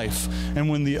of your life, and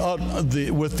with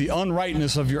the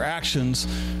unrightness of your actions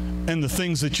and the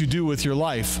things that you do with your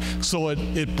life. So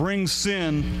it brings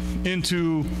sin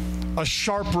into a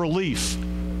sharp relief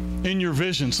in your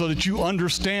vision so that you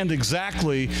understand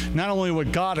exactly not only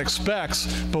what God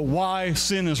expects, but why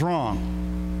sin is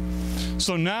wrong.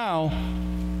 So now,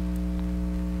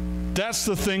 that's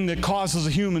the thing that causes a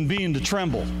human being to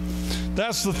tremble.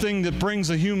 That's the thing that brings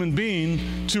a human being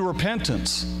to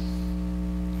repentance.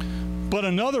 But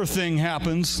another thing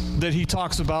happens that he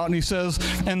talks about, and he says,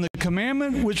 and the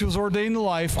commandment which was ordained to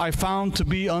life I found to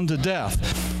be unto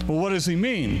death. Well, what does he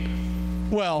mean?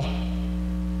 Well,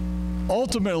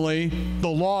 ultimately, the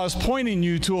law is pointing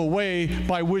you to a way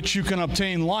by which you can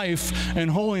obtain life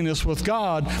and holiness with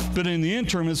God, but in the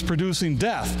interim, it's producing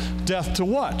death. Death to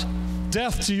what?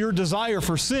 Death to your desire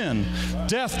for sin.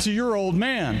 Death to your old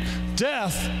man.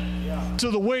 Death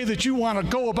to the way that you want to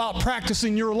go about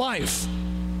practicing your life.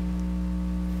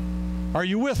 Are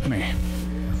you with me?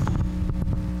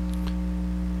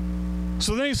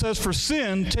 So then he says, for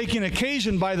sin, taking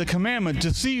occasion by the commandment,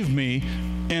 deceived me,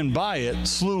 and by it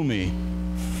slew me.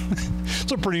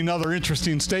 It's a pretty another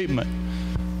interesting statement.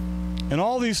 And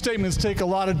all these statements take a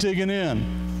lot of digging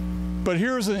in. But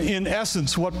here's, in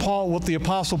essence, what the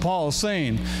Apostle Paul is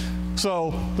saying.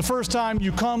 So the first time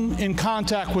you come in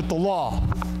contact with the law,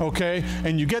 okay,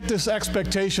 and you get this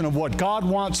expectation of what God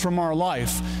wants from our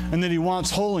life, and that he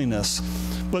wants holiness.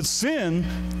 But sin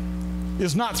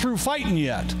is not through fighting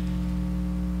yet,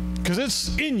 because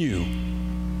it's in you.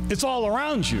 It's all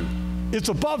around you. It's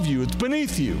above you. It's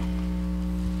beneath you.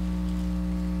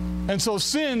 And so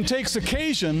sin takes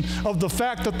occasion of the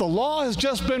fact that the law has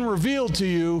just been revealed to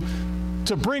you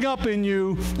to bring up in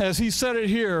you, as he said it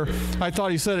here, I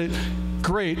thought he said it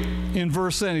great in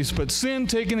verse 10, but sin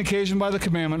taking occasion by the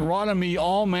commandment wrought in me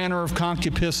all manner of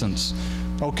concupiscence.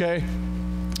 Okay?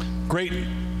 Great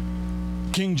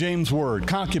King James word,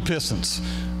 concupiscence.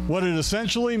 What it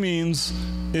essentially means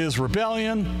is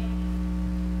rebellion,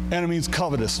 and it means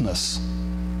covetousness.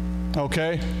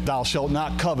 Okay? Thou shalt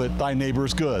not covet thy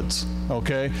neighbor's goods.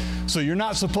 Okay? So you're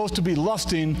not supposed to be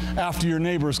lusting after your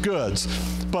neighbor's goods.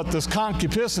 But this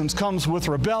concupiscence comes with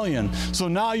rebellion. So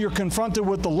now you're confronted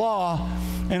with the law,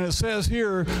 and it says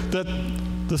here that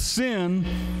the sin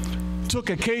took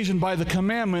occasion by the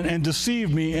commandment and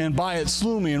deceived me, and by it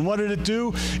slew me. And what did it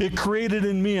do? It created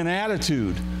in me an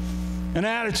attitude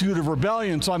of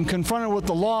rebellion. So I'm confronted with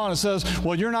the law, and it says,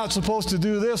 well, you're not supposed to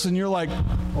do this, and you're like,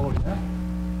 oh yeah?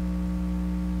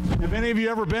 Have any of you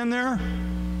ever been there?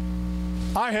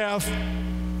 I have.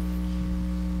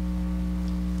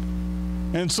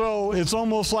 And so it's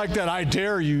almost like that, I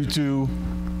dare you to,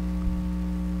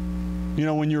 you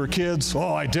know, when you were kids,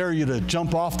 oh, I dare you to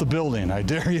jump off the building. I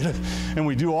dare you to, and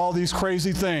we do all these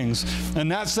crazy things.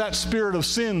 And that's that spirit of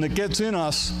sin that gets in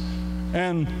us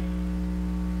and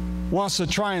wants to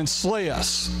try and slay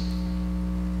us.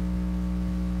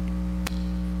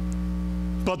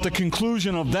 But the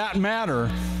conclusion of that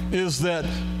matter is that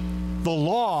the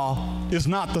law is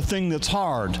not the thing that's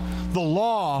hard. The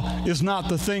law is not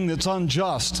the thing that's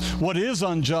unjust. What is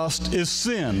unjust is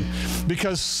sin,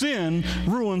 because sin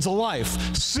ruins a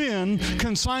life. Sin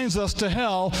consigns us to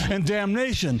hell and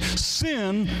damnation.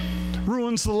 Sin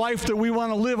ruins the life that we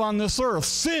want to live on this earth.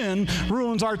 Sin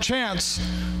ruins our chance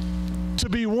to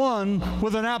be one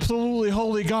with an absolutely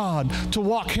holy God, to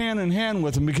walk hand in hand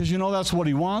with Him, because you know that's what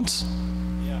He wants.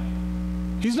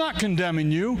 He's not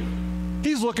condemning you.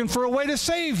 He's looking for a way to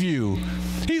save you.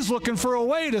 He's looking for a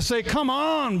way to say, come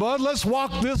on, bud, let's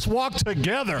walk this walk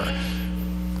together.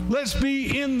 Let's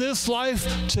be in this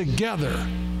life together.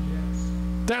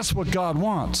 That's what God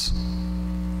wants.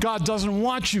 God doesn't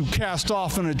want you cast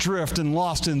off and adrift and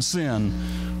lost in sin.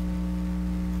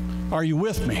 Are you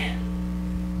with me?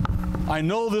 I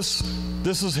know this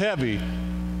is heavy.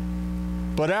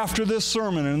 But after this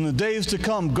sermon and in the days to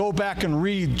come, go back and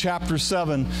read chapter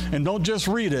 7. And don't just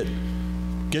read it.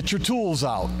 Get your tools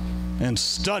out and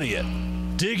study it.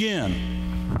 Dig in.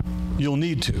 You'll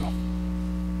need to.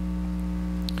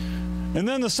 And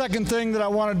then the second thing that I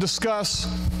want to discuss,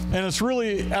 and it's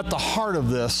really at the heart of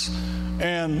this,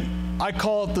 and I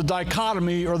call it the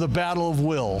dichotomy or the battle of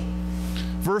will.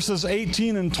 Verses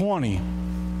 18 and 20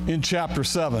 in chapter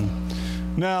 7.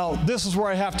 Now, this is where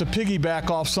I have to piggyback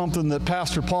off something that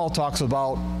Pastor Paul talks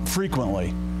about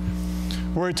frequently,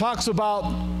 where he talks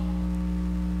about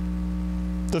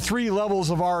the three levels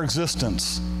of our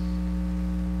existence: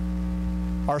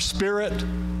 our spirit,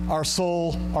 our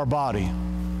soul, our body.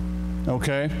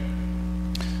 Okay?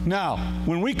 Now,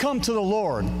 when we come to the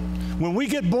Lord, when we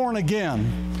get born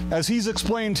again, as He's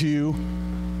explained to you,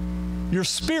 your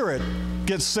spirit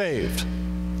gets saved.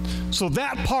 So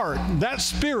that part, that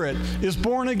spirit is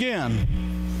born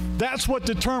again. That's what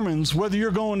determines whether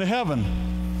you're going to heaven.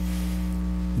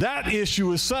 That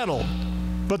issue is settled.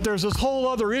 But there's this whole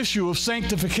other issue of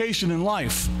sanctification in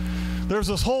life. There's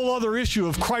this whole other issue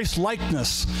of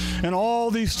Christ-likeness and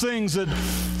all these things, that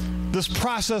this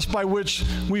process by which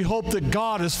we hope that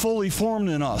God is fully formed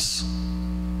in us.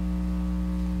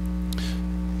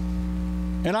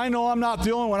 And I know I'm not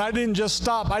the only one. I didn't just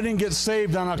stop. I didn't get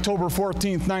saved on October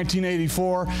 14th,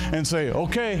 1984 and say,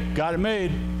 okay, got it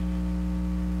made.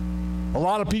 A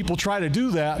lot of people try to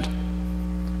do that.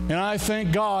 And I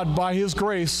thank God by His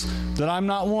grace that I'm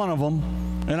not one of them.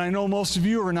 And I know most of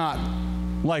you are not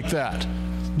like that.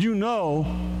 You know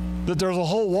that there's a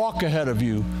whole walk ahead of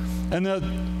you, and that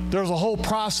there's a whole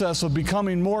process of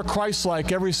becoming more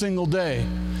Christ-like every single day.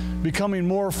 Becoming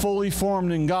more fully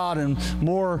formed in God and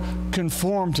more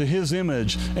conformed to His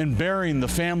image and bearing the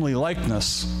family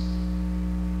likeness.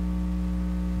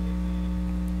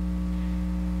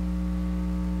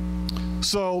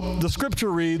 So the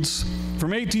scripture reads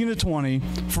from 18 to 20,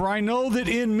 "For I know that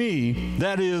in me,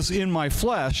 that is, in my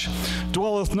flesh,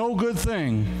 dwelleth no good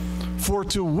thing. For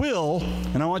to will,"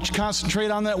 and I want you to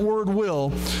concentrate on that word will,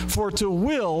 "for to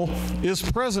will is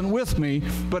present with me,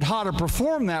 but how to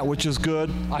perform that which is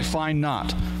good I find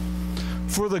not.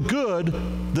 For the good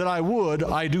that I would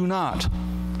I do not,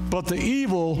 but the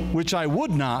evil which I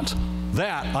would not,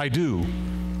 that I do.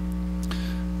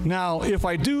 Now if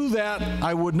I do that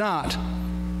I would not,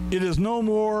 it is no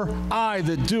more I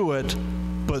that do it,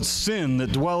 but sin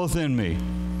that dwelleth in me."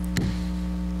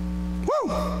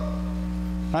 Woo!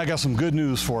 I got some good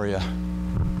news for you.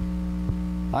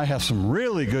 I have some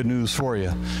really good news for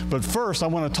you. But first, I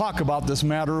want to talk about this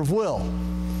matter of will,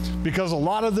 because a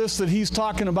lot of this that he's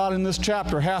talking about in this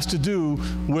chapter has to do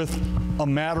with a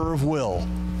matter of will.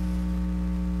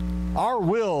 Our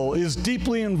will is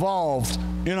deeply involved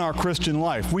in our Christian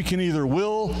life. We can either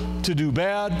will to do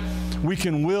bad, we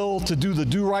can will to do the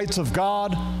do-rights of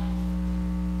God.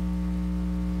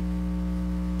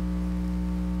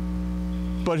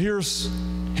 But here's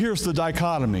the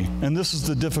dichotomy, and this is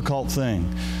the difficult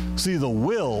thing. See, the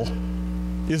will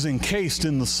is encased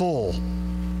in the soul,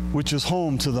 which is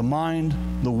home to the mind,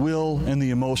 the will, and the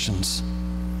emotions.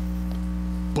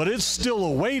 But it's still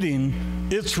awaiting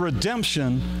its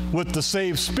redemption with the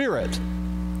saved spirit.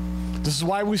 This is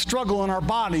why we struggle in our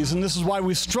bodies, and this is why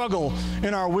we struggle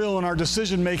in our will and our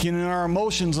decision-making and our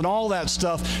emotions and all that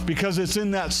stuff, because it's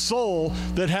in that soul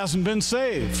that hasn't been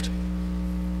saved.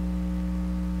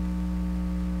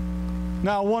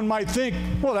 Now, one might think,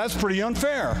 well, that's pretty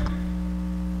unfair.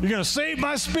 You're going to save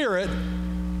my spirit.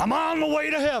 I'm on my way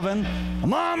to heaven.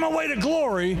 I'm on my way to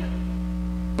glory.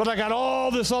 But I got all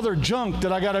this other junk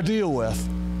that I got to deal with.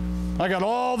 I got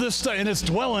all this stuff, and it's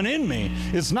dwelling in me.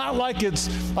 It's not like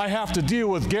I have to deal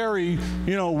with Gary,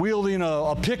 wielding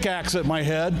a pickaxe at my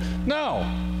head. No.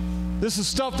 This is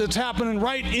stuff that's happening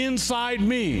right inside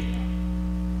me.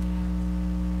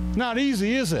 Not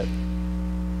easy, is it?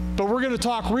 But we're going to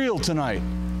talk real tonight.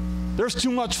 There's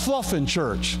too much fluff in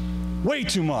church. Way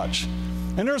too much.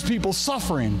 And there's people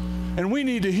suffering. And we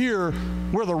need to hear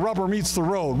where the rubber meets the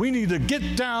road. We need to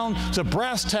get down to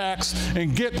brass tacks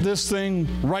and get this thing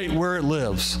right where it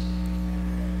lives.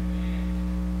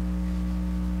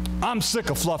 I'm sick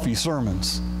of fluffy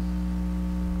sermons.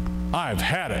 I've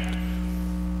had it.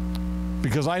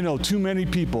 Because I know too many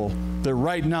people that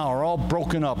right now are all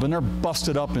broken up and they're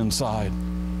busted up inside.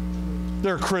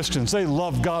 They're Christians. They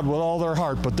love God with all their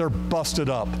heart, but they're busted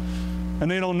up. And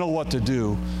they don't know what to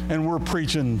do. And we're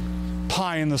preaching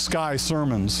pie-in-the-sky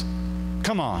sermons.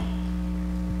 Come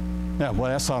on. Yeah,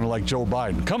 well, that sounded like Joe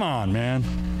Biden. Come on, man.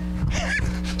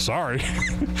 Sorry.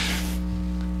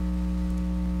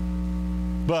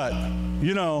 But,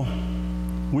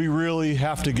 we really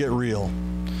have to get real.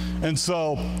 And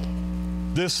so,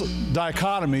 this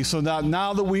dichotomy, so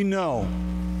now that we know,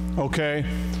 okay,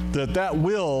 that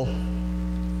will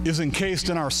is encased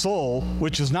in our soul,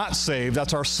 which is not saved.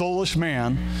 That's our soulish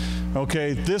man.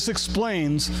 Okay, this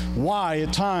explains why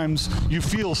at times you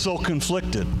feel so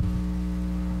conflicted.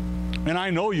 And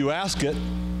I know you ask it.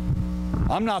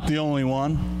 I'm not the only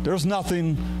one. There's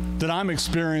nothing that I'm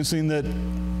experiencing that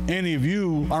any of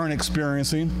you aren't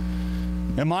experiencing.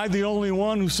 Am I the only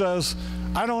one who says,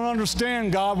 I don't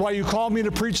understand, God, why you called me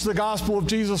to preach the gospel of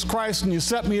Jesus Christ and you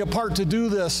set me apart to do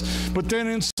this, but then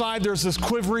inside there's this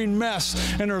quivering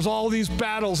mess and there's all these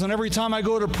battles, and every time I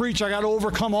go to preach I got to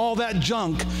overcome all that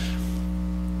junk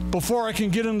before I can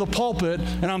get in the pulpit,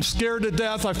 and I'm scared to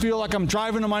death. I feel like I'm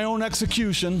driving to my own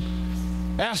execution.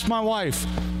 Ask my wife.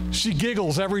 She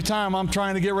giggles every time I'm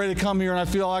trying to get ready to come here and I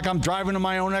feel like I'm driving to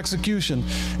my own execution.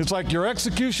 It's like, your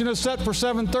execution is set for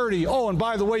 7:30. Oh, and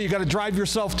by the way, you got to drive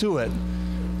yourself to it.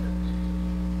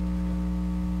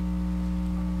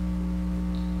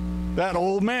 That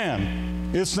old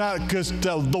man. It's not, because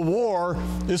the war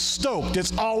is stoked.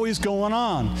 It's always going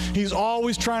on. He's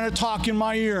always trying to talk in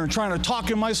my ear and trying to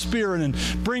talk in my spirit and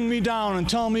bring me down and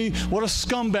tell me what a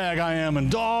scumbag I am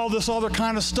and all this other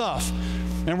kind of stuff.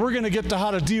 And we're going to get to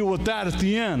how to deal with that at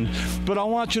the end. But I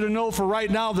want you to know for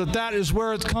right now that is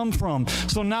where it's come from.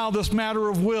 So now this matter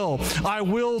of will. I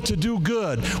will to do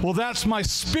good. Well, that's my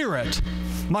spirit.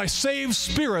 My saved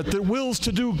spirit that wills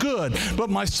to do good, but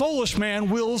my soulish man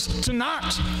wills to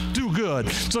not do good.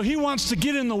 So he wants to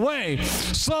get in the way.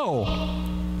 So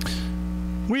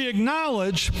we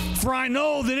acknowledge, for I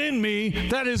know that in me,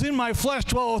 that is in my flesh,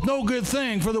 dwelleth no good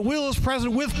thing. For the will is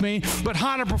present with me, but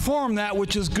how to perform that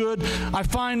which is good I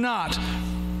find not.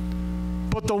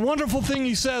 But the wonderful thing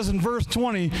he says in verse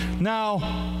 20, now,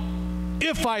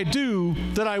 if I do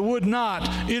that I would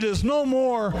not, it is no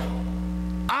more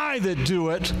I that do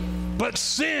it, but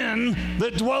sin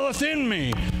that dwelleth in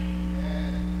me.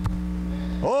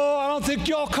 Oh, I don't think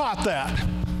y'all caught that.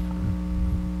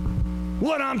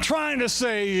 What I'm trying to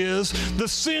say is the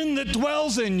sin that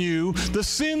dwells in you, the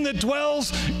sin that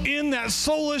dwells in that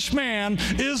soulish man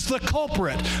is the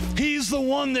culprit. He's the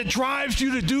one that drives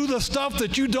you to do the stuff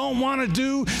that you don't want to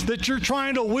do, that you're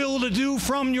trying to will to do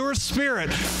from your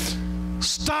spirit.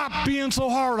 Stop being so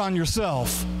hard on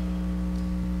yourself.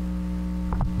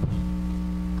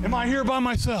 Am I here by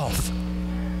myself?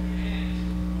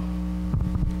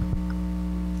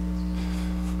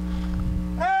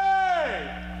 Hey!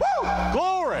 Woo!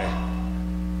 Glory!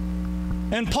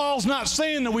 And Paul's not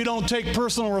saying that we don't take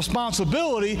personal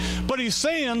responsibility, but he's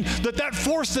saying that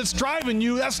force that's driving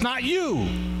you, that's not you.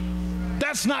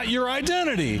 That's not your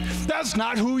identity. That's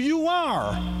not who you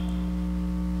are.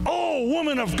 Oh,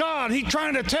 woman of God, he's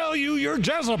trying to tell you you're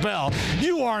Jezebel.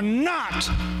 You are not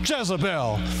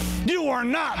Jezebel. You are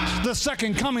not the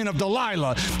second coming of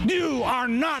Delilah. You are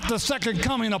not the second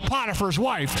coming of Potiphar's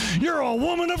wife. You're a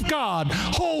woman of God,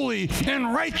 holy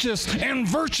and righteous and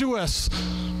virtuous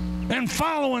and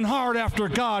following hard after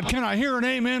God. Can I hear an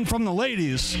amen from the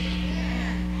ladies?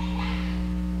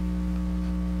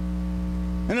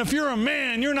 And if you're a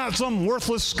man, you're not some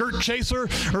worthless skirt chaser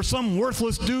or some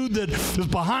worthless dude that is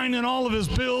behind in all of his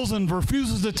bills and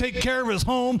refuses to take care of his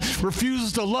home,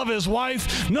 refuses to love his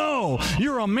wife. No,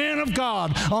 you're a man of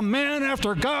God, a man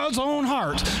after God's own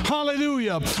heart.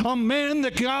 Hallelujah. A man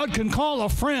that God can call a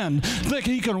friend, that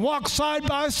he can walk side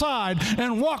by side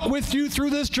and walk with you through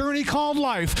this journey called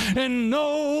life, and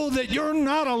know that you're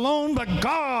not alone, but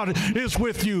God is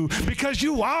with you, because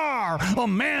you are a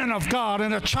man of God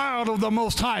and a child of the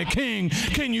Most High King.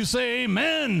 Can you say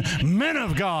amen, men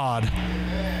of God?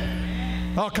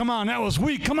 Amen. Oh, come on, that was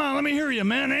weak. Come on, let me hear you,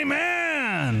 man.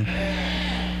 Amen.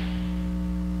 Amen.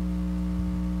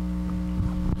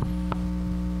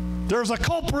 There's a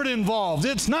culprit involved.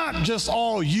 It's not just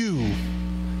all you,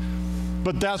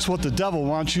 but that's what the devil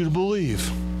wants you to believe.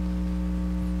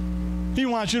 He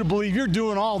wants you to believe you're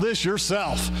doing all this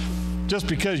yourself, just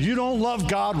because you don't love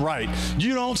God right.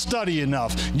 You don't study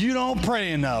enough. You don't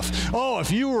pray enough. Oh,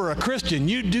 if you were a Christian,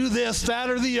 you'd do this, that,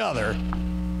 or the other.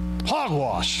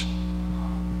 Hogwash.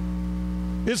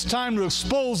 It's time to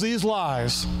expose these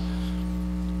lies.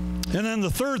 And then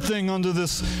the third thing under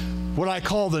this, what I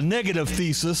call the negative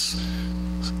thesis,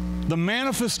 the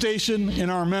manifestation in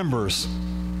our members.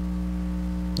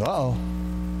 Uh-oh.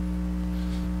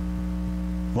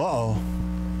 Uh-oh.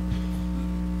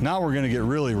 Now we're going to get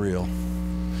really real.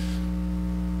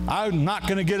 I'm not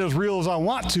going to get as real as I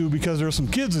want to because there's some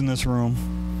kids in this room.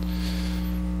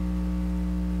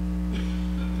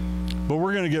 But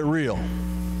we're going to get real.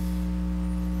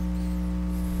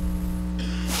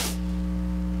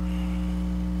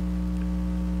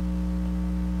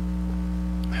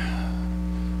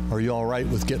 Are you all right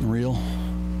with getting real?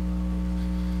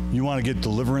 You want to get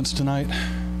deliverance tonight?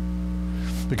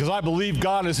 Because I believe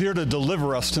God is here to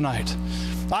deliver us tonight.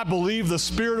 I believe the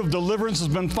spirit of deliverance has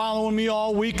been following me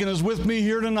all week and is with me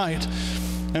here tonight.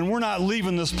 And we're not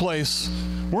leaving this place.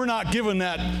 We're not giving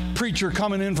that preacher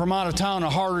coming in from out of town a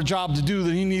harder job to do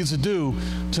than he needs to do.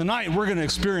 Tonight, we're going to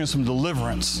experience some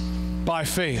deliverance by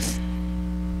faith.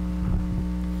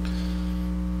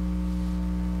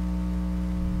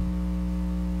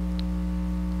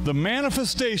 The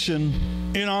manifestation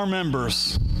in our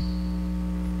members.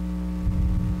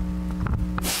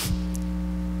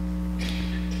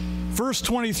 Verse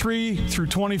 23 through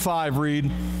 25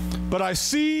 read, "But I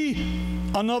see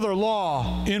another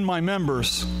law in my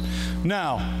members."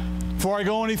 Now, before I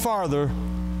go any farther,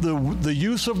 the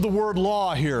use of the word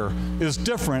law here is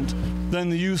different than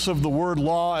the use of the word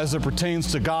law as it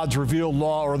pertains to God's revealed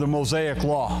law or the Mosaic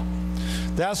law.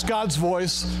 That's God's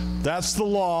voice. That's the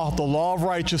law of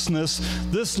righteousness.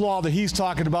 This law that he's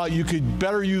talking about, you could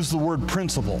better use the word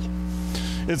principle.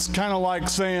 It's kind of like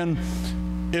saying,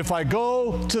 if I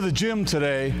go to the gym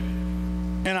today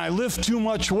and I lift too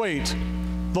much weight,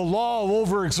 the law of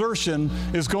overexertion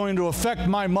is going to affect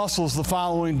my muscles the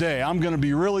following day. I'm going to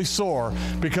be really sore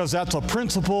because that's a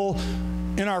principle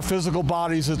in our physical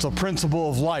bodies. It's a principle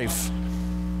of life.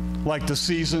 Like the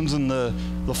seasons and the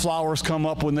flowers come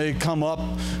up when they come up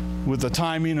with the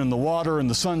timing and the water and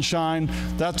the sunshine.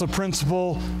 That's a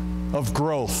principle of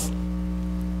growth.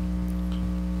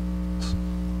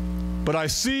 But I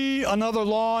see another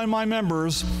law in my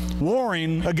members,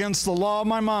 warring against the law of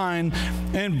my mind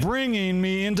and bringing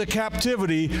me into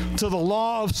captivity to the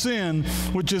law of sin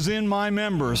which is in my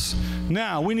members.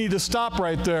 Now, we need to stop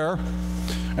right there,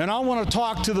 and I want to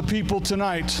talk to the people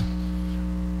tonight,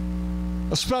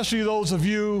 especially those of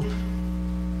you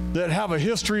that have a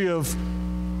history of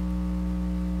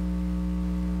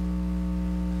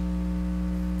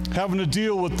having to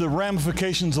deal with the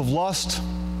ramifications of lust,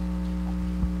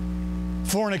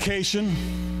 fornication,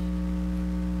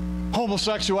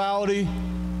 homosexuality,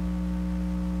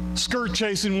 skirt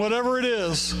chasing, whatever it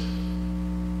is.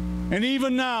 And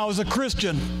even now, as a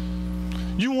Christian,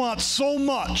 you want so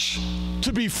much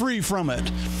to be free from it.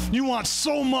 You want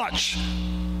so much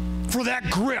for that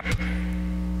grip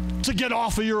to get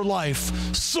off of your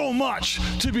life. So much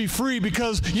to be free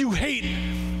because you hate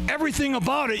everything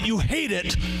about it. You hate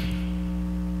it.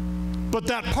 But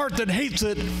that part that hates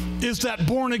it is that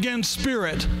born-again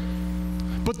spirit.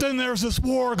 But then there's this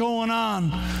war going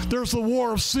on. There's the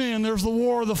war of sin. There's the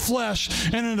war of the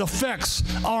flesh. And it affects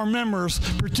our members,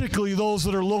 particularly those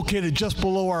that are located just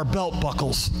below our belt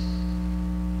buckles.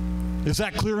 Is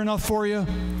that clear enough for you?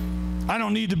 I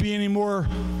don't need to be any more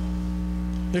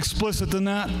explicit than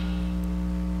that.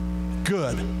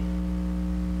 Good.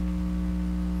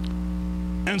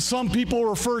 And some people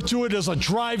refer to it as a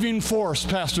driving force,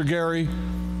 Pastor Gary.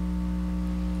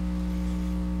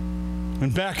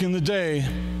 And back in the day,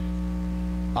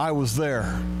 I was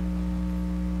there.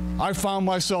 I found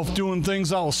myself doing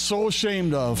things I was so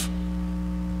ashamed of.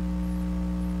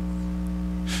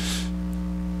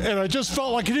 And I just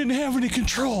felt like I didn't have any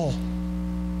control.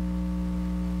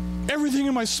 Everything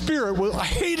in my spirit was, I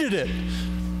hated it.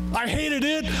 I hated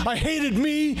it. I hated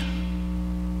me.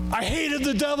 I hated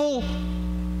the devil.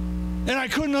 And I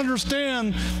couldn't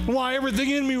understand why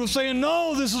everything in me was saying,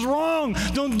 no, this is wrong.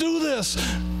 Don't do this.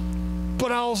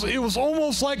 But it was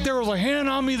almost like there was a hand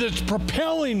on me that's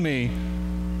propelling me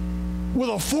with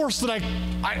a force that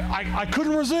I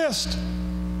couldn't resist.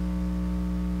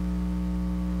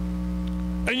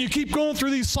 And you keep going through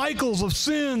these cycles of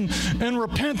sin and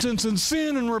repentance and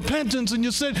sin and repentance, and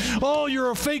you said, oh,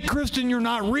 you're a fake Christian, you're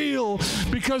not real,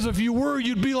 because if you were,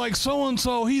 you'd be like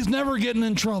so-and-so. He's never getting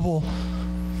in trouble.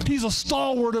 He's a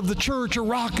stalwart of the church, a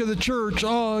rock of the church.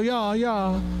 Oh, yeah,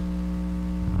 yeah.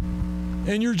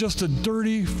 And you're just a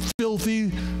dirty,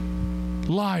 filthy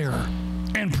liar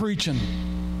and preaching.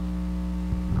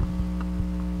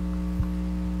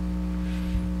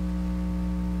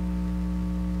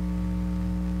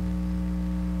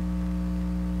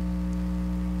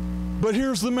 But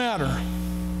here's the matter,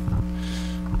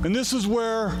 and this is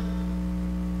where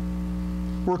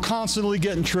we're constantly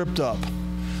getting tripped up.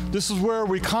 This is where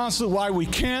why we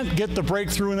can't get the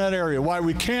breakthrough in that area, why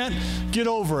we can't get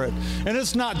over it. And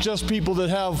it's not just people that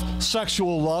have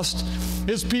sexual lust.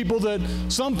 It's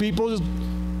some people,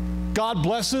 God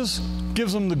blesses,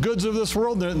 gives them the goods of this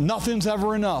world, nothing's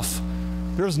ever enough.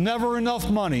 There's never enough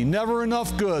money, never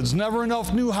enough goods, never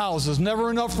enough new houses, never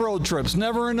enough road trips,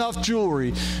 never enough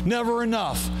jewelry, never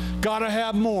enough. Gotta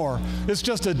have more. It's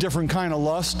just a different kind of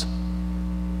lust.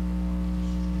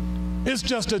 It's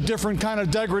just a different kind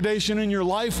of degradation in your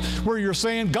life where you're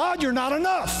saying, God, you're not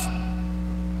enough.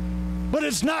 But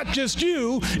it's not just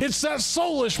you, it's that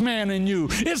soulish man in you.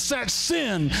 It's that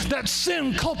sin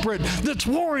culprit that's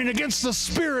warring against the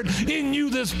spirit in you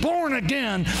that's born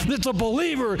again, that's a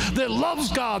believer, that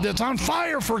loves God, that's on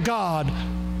fire for God.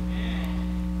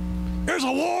 There's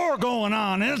a war going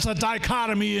on, and it's a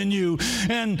dichotomy in you.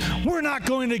 And we're not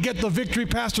going to get the victory,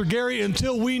 Pastor Gary,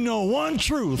 until we know one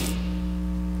truth.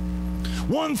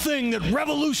 One thing that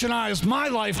revolutionized my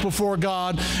life before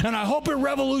God, and I hope it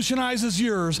revolutionizes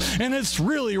yours, and it's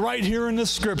really right here in this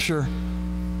scripture.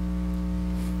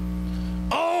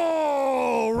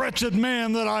 Oh, wretched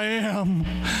man that I am,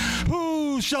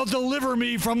 who shall deliver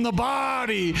me from the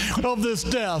body of this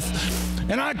death?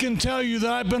 And I can tell you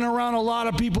that I've been around a lot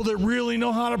of people that really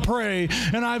know how to pray,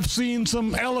 and I've seen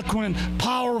some eloquent,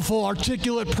 powerful,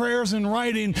 articulate prayers in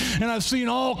writing, and I've seen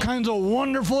all kinds of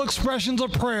wonderful expressions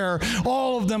of prayer,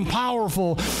 all of them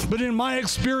powerful. But in my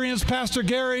experience, Pastor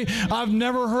Gary, I've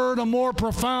never heard a more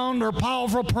profound or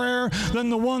powerful prayer than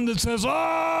the one that says,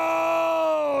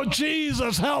 oh,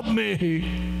 Jesus, help me.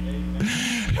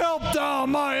 Help thou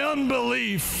my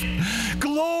unbelief.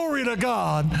 Glory to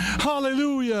God.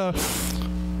 Hallelujah.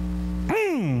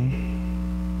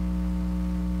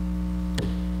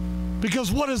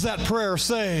 Because what does that prayer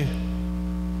say?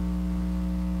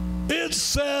 It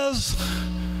says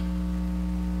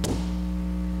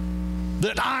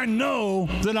that I know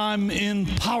that I'm in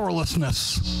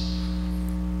powerlessness.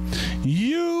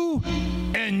 You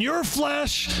and your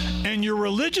flesh and your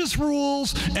religious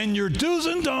rules and your do's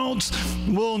and don'ts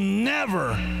will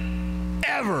never,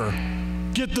 ever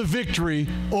get the victory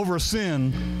over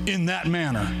sin in that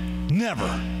manner.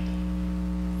 Never.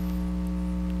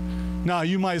 Now,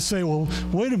 you might say, well,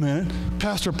 wait a minute.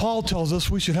 Pastor Paul tells us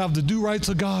we should have the do rights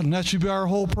of God, and that should be our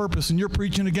whole purpose, and you're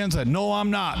preaching against that. No, I'm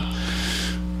not.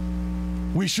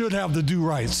 We should have the do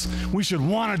rights. We should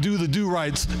want to do the do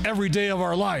rights every day of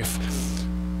our life.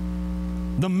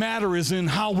 The matter is in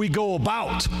how we go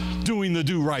about doing the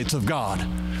do rights of God.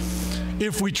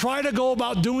 If we try to go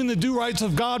about doing the do rights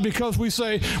of God because we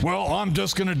say, well, I'm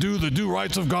just going to do the do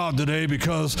rights of God today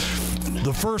because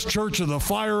the First Church of the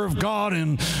Fire of God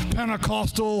in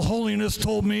Pentecostal holiness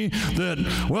told me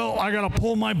that, well, I got to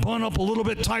pull my bun up a little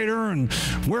bit tighter and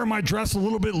wear my dress a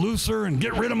little bit looser and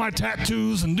get rid of my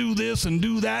tattoos and do this and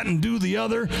do that and do the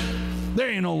other.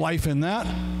 There ain't no life in that.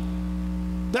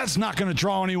 That's not going to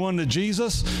draw anyone to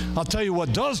Jesus. I'll tell you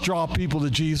what does draw people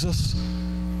to Jesus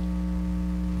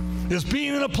is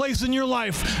being in a place in your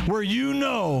life where you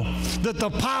know that the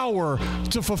power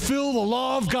to fulfill the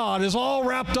law of God is all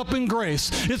wrapped up in grace.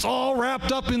 It's all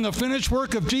wrapped up in the finished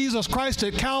work of Jesus Christ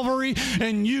at Calvary,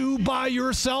 and you by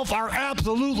yourself are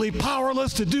absolutely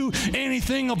powerless to do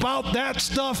anything about that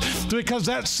stuff because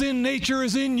that sin nature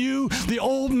is in you. The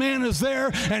old man is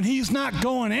there, and he's not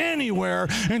going anywhere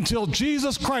until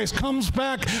Jesus Christ comes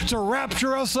back to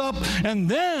rapture us up, and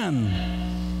then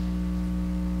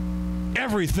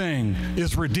everything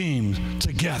is redeemed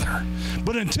together.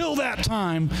 But until that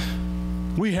time,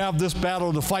 we have this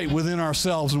battle to fight within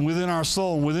ourselves and within our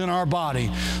soul and within our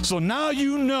body. So now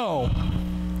you know,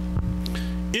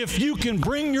 if you can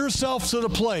bring yourself to the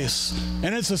place,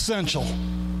 and it's essential,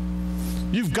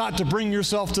 you've got to bring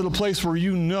yourself to the place where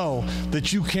you know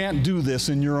that you can't do this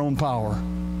in your own power.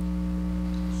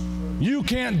 You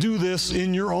can't do this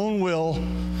in your own will.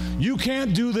 You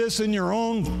can't do this in your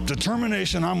own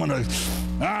determination. I'm going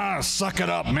to, suck it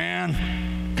up,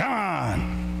 man. Come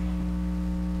on.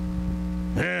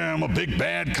 Yeah, I'm a big,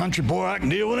 bad country boy. I can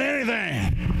deal with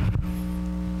anything.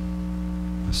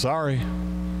 Sorry.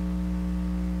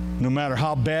 No matter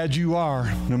how bad you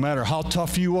are, no matter how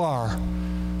tough you are,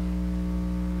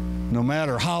 no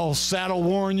matter how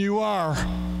saddle-worn you are,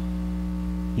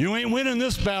 you ain't winning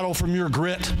this battle from your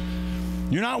grit.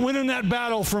 You're not winning that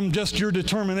battle from just your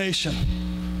determination.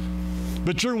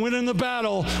 But you're winning the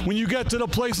battle when you get to the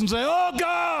place and say, oh,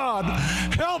 God,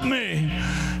 help me.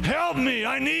 Help me.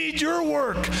 I need your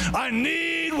work. I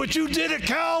need what you did at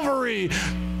Calvary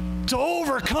to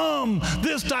overcome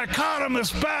this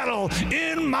dichotomous battle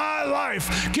in my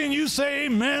life. Can you say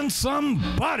amen,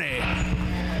 somebody?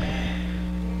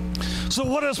 So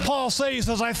what does Paul say? He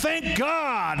says, I thank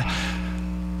God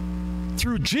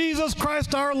through Jesus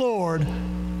Christ our Lord.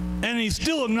 And he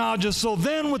still acknowledges, so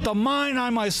then with the mind I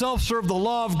myself serve the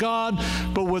law of God,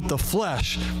 but with the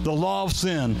flesh, the law of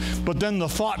sin. But then the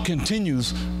thought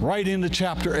continues right into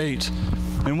chapter 8.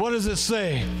 And what does it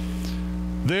say?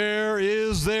 There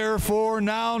is therefore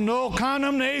now no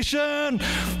condemnation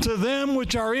to them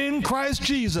which are in Christ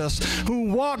Jesus,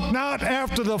 who walk not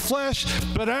after the flesh,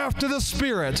 but after the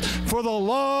Spirit. For the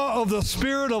law of the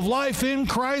Spirit of life in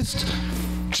Christ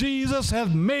Jesus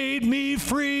has made me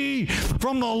free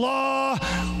from the law.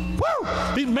 Woo!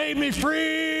 He made me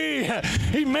free.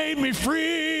 He made me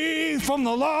free from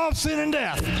the law of sin and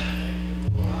death.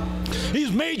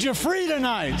 He's made you free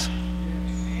tonight.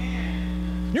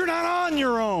 You're not on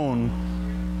your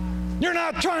own. You're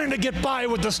not trying to get by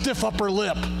with the stiff upper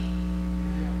lip,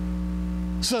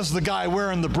 says the guy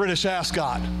wearing the British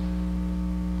ascot.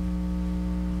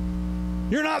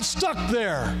 You're not stuck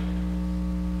there.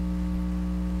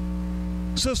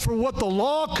 It says, for what the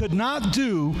law could not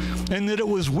do, and that it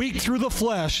was weak through the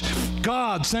flesh,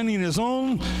 God sending his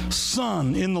own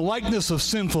Son in the likeness of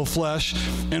sinful flesh,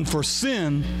 and for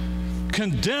sin,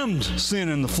 condemned sin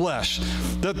in the flesh,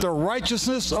 that the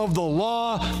righteousness of the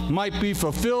law might be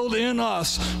fulfilled in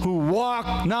us who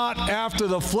walk not after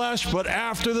the flesh but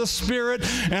after the Spirit.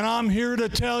 And I'm here to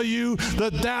tell you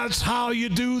that that's how you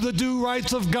do the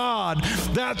do-rights of God.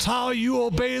 That's how you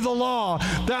obey the law.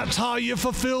 That's how you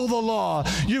fulfill the law.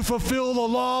 You fulfill the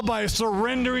law by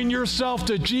surrendering yourself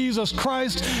to Jesus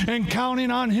Christ and counting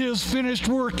on his finished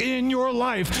work in your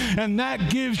life. And that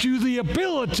gives you the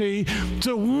ability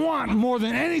to want more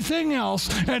than anything else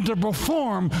and to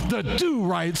perform the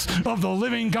do-rights of the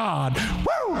living God.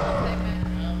 Woo!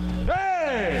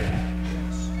 Hey!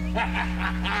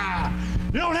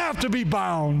 You don't have to be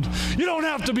bound. You don't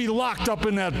have to be locked up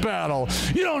in that battle.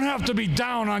 You don't have to be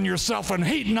down on yourself and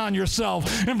hating on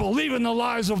yourself and believing the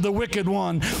lies of the wicked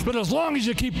one. But as long as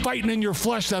you keep fighting in your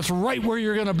flesh, that's right where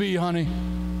you're going to be, honey.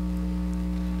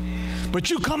 But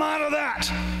you come out of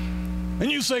that and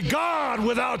you say, God,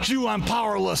 without you, I'm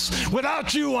powerless.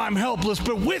 Without you, I'm helpless.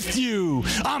 But with you,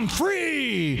 I'm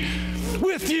free.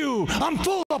 With you, I'm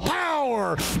full of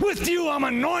power. With you, I'm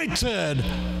anointed.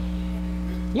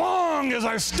 Long as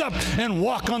I step and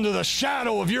walk under the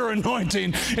shadow of your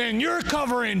anointing and your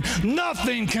covering,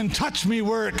 nothing can touch me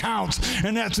where it counts,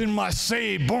 and that's in my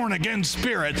saved, born-again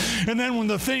spirit. And then when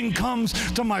the thing comes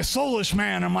to my soulish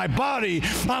man and my body,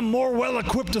 I'm more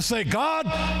well-equipped to say, God,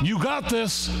 you got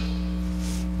this.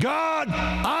 God,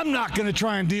 I'm not going to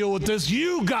try and deal with this.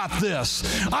 You got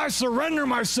this. I surrender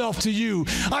myself to you.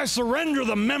 I surrender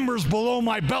the members below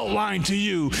my belt line to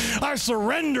you. I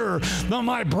surrender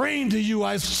my brain to you.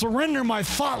 I surrender my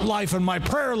thought life and my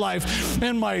prayer life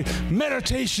and my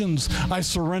meditations. I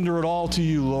surrender it all to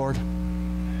you, Lord.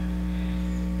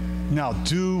 Now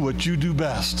do what you do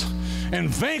best and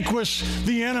vanquish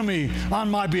the enemy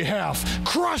on my behalf.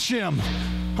 Crush him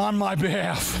on my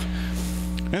behalf.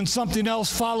 And something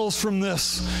else follows from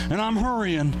this, and I'm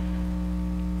hurrying.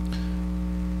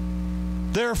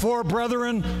 Therefore,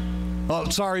 brethren,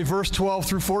 verse 12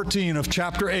 through 14 of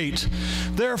chapter 8.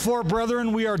 Therefore,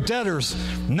 brethren, we are debtors,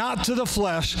 not to the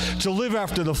flesh, to live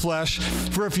after the flesh.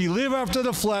 For if ye live after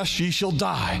the flesh, ye shall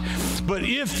die. But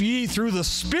if ye through the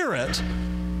Spirit,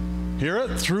 hear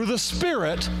it, through the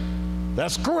Spirit,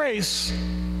 that's grace,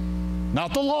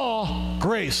 not the law,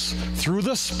 grace, through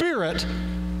the Spirit,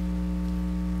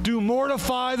 do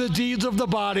mortify the deeds of the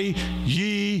body,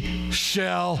 ye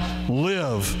shall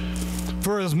live.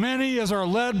 For as many as are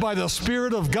led by the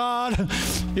Spirit of God,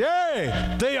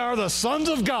 yea, they are the sons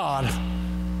of God.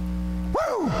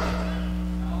 Woo!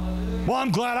 Well,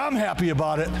 I'm glad I'm happy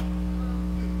about it.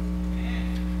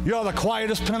 You're the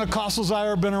quietest Pentecostals I've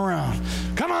ever been around.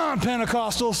 Come on,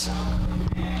 Pentecostals.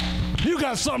 You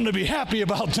got something to be happy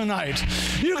about tonight.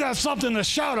 You got something to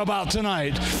shout about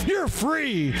tonight. You're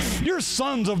free. You're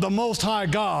sons of the Most High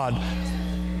God.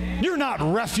 You're not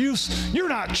refuse. You're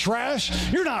not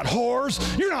trash. You're not whores.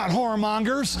 You're not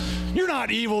whoremongers. You're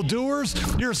not evildoers.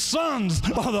 You're sons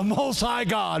of the Most High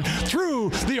God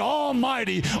through the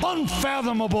almighty,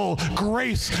 unfathomable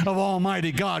grace of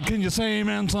Almighty God. Can you say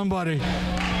amen, somebody?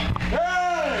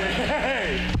 Hey!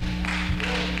 Hey!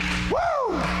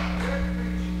 Woo!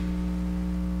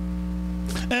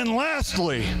 And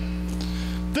lastly,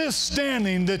 this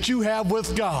standing that you have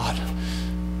with God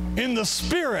in the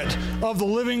Spirit of the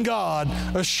living God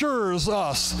assures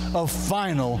us of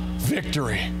final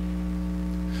victory.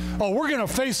 Oh, we're going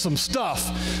to face some stuff,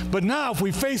 but now if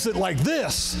we face it like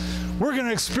this, we're going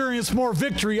to experience more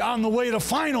victory on the way to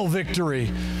final victory.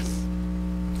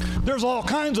 There's all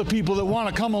kinds of people that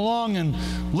want to come along and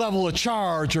level a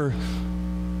charge or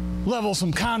level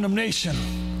some condemnation.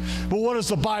 But what does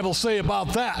the Bible say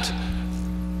about that?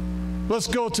 Let's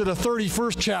go to the 31st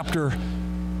verse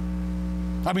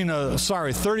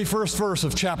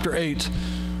of chapter 8.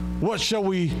 What shall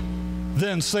we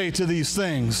then say to these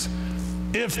things?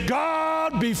 If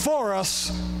God be for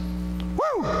us,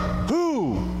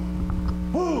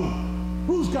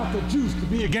 who's got the juice to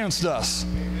be against us?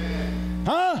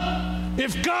 Huh?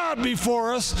 If God be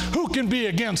for us, who can be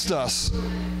against us?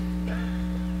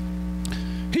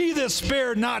 He that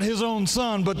spared not his own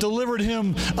son, but delivered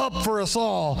him up for us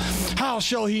all, how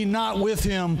shall he not with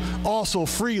him also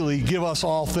freely give us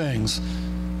all things?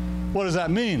 What does that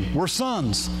mean? We're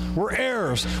sons. We're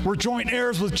heirs. We're joint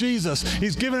heirs with Jesus.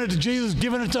 He's given it to Jesus,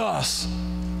 given it to us.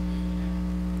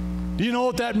 Do you know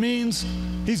what that means?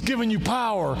 He's given you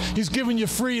power. He's given you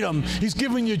freedom. He's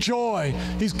given you joy.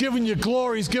 He's given you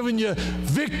glory. He's given you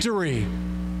victory.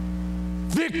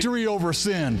 Victory over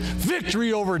sin,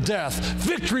 victory over death,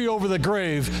 victory over the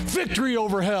grave, victory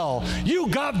over hell. You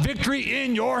got victory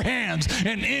in your hands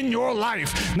and in your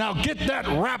life. Now get that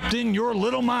wrapped in your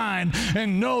little mind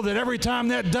and know that every time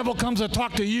that devil comes to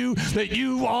talk to you, that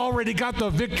you already got the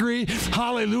victory,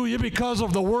 hallelujah, because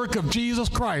of the work of Jesus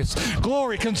Christ.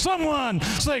 Glory. Can someone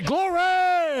say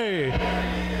glory?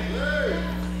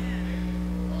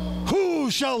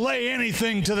 Who shall lay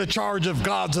anything to the charge of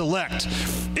God's elect?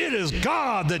 It is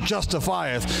God that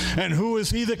justifieth. And who is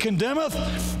he that condemneth?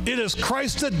 It is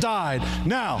Christ that died.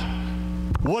 Now,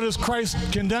 what is Christ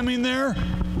condemning there?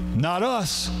 Not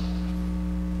us.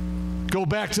 Go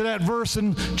back to that verse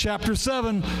in chapter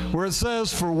 7 where it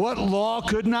says, for what law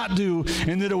could not do,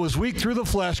 in that it was weak through the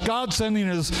flesh, God sending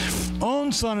his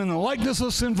own Son in the likeness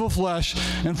of sinful flesh,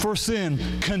 and for sin,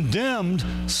 condemned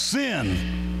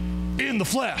sin in the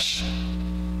flesh.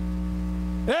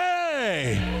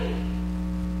 Hey!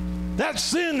 That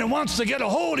sin that wants to get a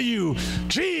hold of you,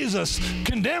 Jesus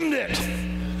condemned it,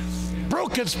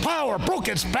 broke its power, broke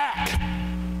its back,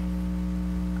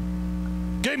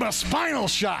 gave him a spinal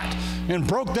shot and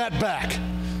broke that back.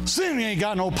 Sin ain't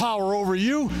got no power over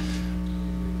you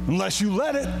unless you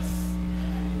let it.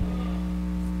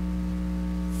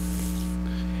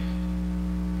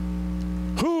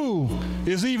 Who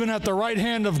is even at the right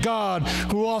hand of God,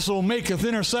 who also maketh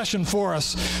intercession for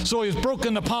us? So he's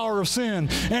broken the power of sin,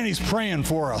 and he's praying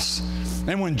for us.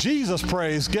 And when Jesus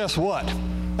prays, guess what?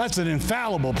 That's an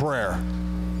infallible prayer.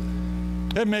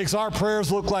 It makes our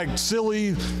prayers look like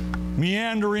silly,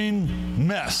 meandering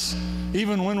mess.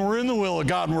 Even when we're in the will of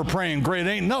God and we're praying, great,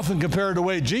 ain't nothing compared to the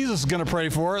way Jesus is going to pray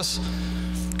for us,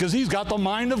 because he's got the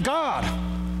mind of God.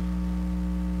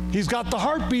 He's got the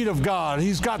heartbeat of God.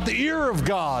 He's got the ear of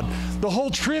God. The whole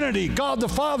Trinity, God the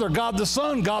Father, God the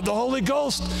Son, God the Holy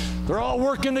Ghost, they're all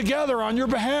working together on your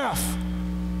behalf.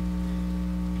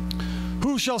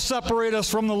 Who shall separate us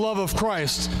from the love of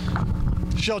Christ?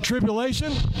 Shall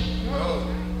tribulation? No.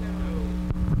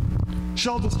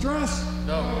 Shall distress?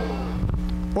 No.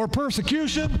 or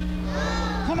persecution?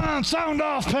 Come on, sound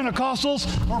off, Pentecostals.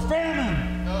 Or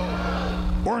famine?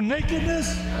 Or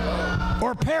nakedness?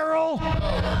 Or peril?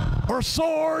 Or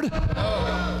sword?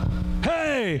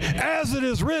 Hey, as it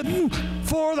is written,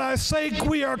 for thy sake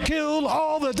we are killed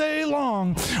all the day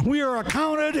long. We are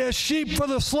accounted as sheep for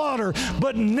the slaughter.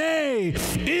 But nay,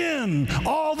 in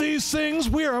all these things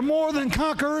we are more than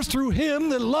conquerors through him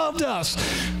that loved us.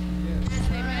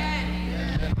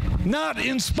 Not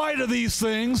in spite of these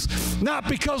things, not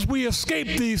because we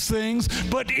escaped these things,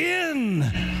 but in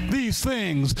these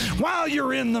things. While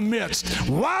you're in the midst,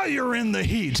 while you're in the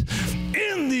heat,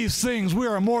 in these things we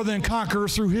are more than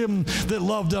conquerors through him that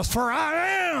loved us. For I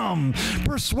am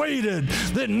persuaded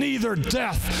that neither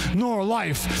death nor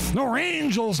life, nor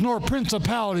angels nor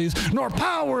principalities, nor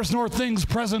powers, nor things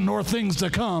present, nor things to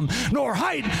come, nor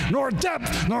height, nor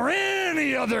depth, nor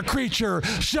any other creature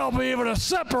shall be able to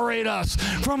separate us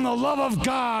from the love of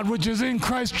God which is in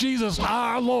Christ Jesus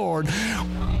our Lord.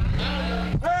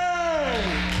 Hey!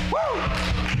 Woo!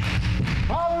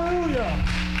 Hallelujah!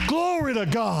 Glory to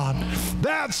God.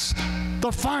 That's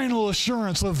the final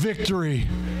assurance of victory.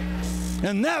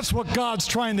 And that's what God's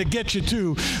trying to get you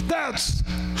to. That's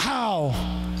how,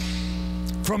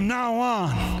 from now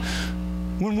on,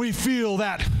 when we feel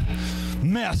that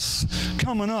mess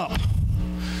coming up,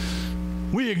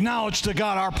 we acknowledge to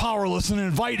God our powerlessness and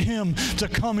invite him to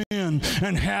come in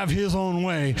and have his own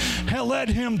way. Let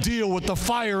him deal with the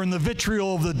fire and the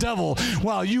vitriol of the devil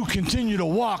while you continue to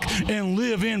walk and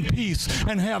live in peace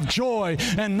and have joy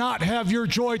and not have your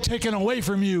joy taken away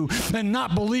from you and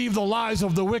not believe the lies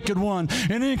of the wicked one.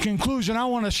 And in conclusion, I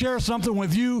want to share something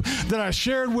with you that I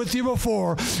shared with you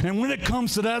before. And when it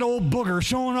comes to that old booger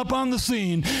showing up on the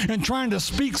scene and trying to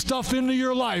speak stuff into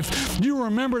your life, you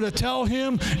remember to tell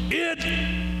him, it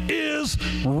is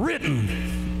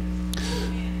written.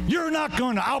 You're not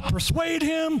going to outpersuade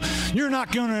him. You're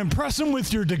not going to impress him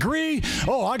with your degree.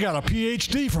 Oh, I got a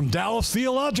PhD from Dallas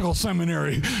Theological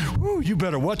Seminary. Woo, you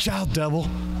better watch out, devil.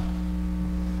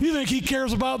 You think he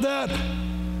cares about that?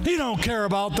 He don't care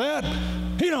about that.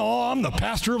 He know, oh, I'm the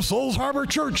pastor of Souls Harbor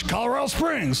Church, Colorado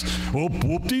Springs.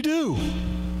 Whoop-de-doo.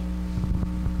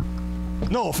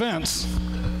 No offense.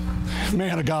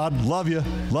 Man of God, love you,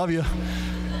 love you.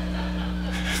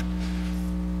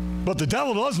 But the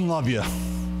devil doesn't love you.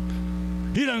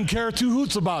 He doesn't care two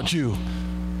hoots about you.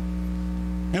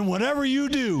 And whatever you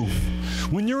do,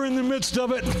 when you're in the midst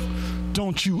of it,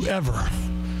 don't you ever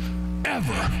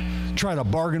try to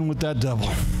bargain with that devil.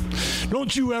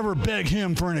 Don't you ever beg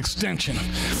him for an extension.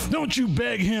 Don't you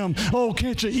beg him, oh,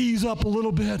 can't you ease up a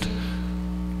little bit?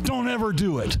 Don't ever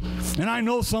do it. And I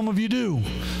know some of you do.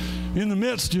 In the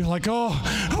midst, you're like,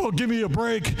 oh, give me a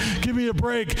break, give me a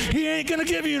break. He ain't going to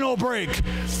give you no break.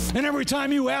 And every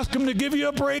time you ask him to give you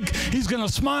a break, he's going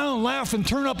to smile and laugh and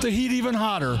turn up the heat even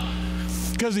hotter.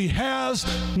 Because he has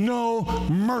no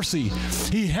mercy.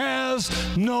 He has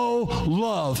no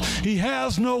love. He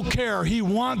has no care. He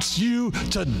wants you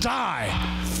to die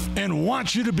and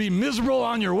wants you to be miserable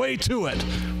on your way to it.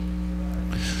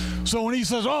 So when he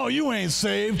says, oh, you ain't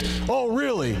saved, oh,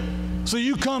 really? So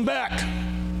you come back.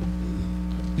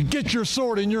 You get your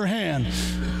sword in your hand,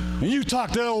 and you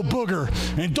talk to that old booger,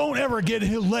 and don't ever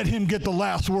let him get the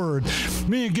last word.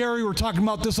 Me and Gary were talking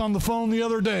about this on the phone the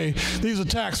other day, these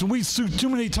attacks, and we too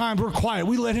many times we're quiet.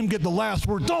 We let him get the last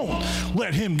word. Don't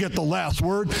let him get the last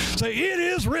word. Say, it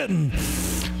is written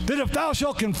that if thou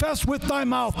shalt confess with thy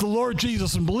mouth the Lord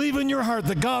Jesus and believe in your heart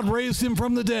that God raised him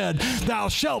from the dead, thou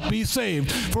shalt be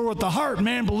saved. For with the heart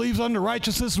man believes unto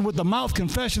righteousness, and with the mouth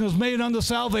confession is made unto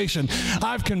salvation.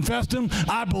 I've confessed him.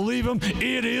 I believe him.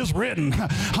 It is written.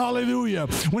 Hallelujah.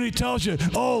 When he tells you,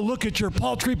 oh, look at your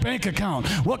paltry bank account.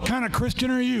 What kind of Christian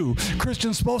are you?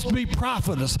 Christian's supposed to be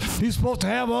prophetess. He's supposed to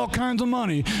have all kinds of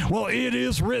money. Well, it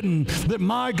is written that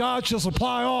my God shall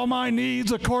supply all my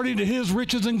needs according to his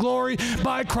riches and glory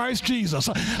by Christ Jesus.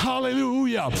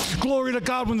 Hallelujah. Glory to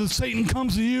God. When Satan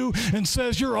comes to you and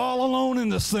says you're all alone in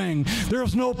this thing,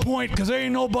 there's no point because there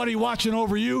ain't nobody watching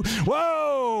over you.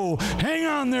 Whoa! Hang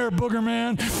on there, booger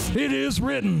man. It is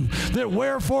written that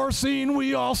wherefore seeing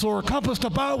we also are compassed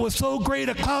about with so great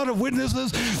a cloud of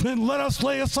witnesses, then let us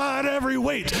lay aside every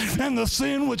weight and the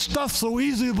sin which doth so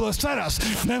easily beset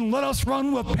us, and let us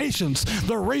run with patience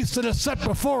the race that is set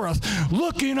before us,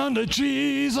 looking unto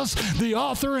Jesus, the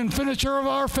author and finisher of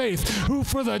our faith, who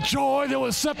for the joy that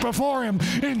was set before him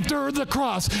endured the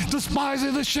cross,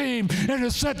 despising the shame, and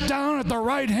is set down at the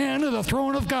right hand of the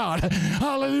throne of God.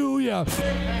 Hallelujah.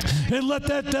 And let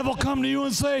that devil come to you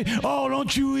and say, oh,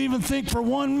 don't you even think for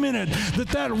 1 minute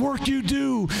that work you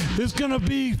do is going to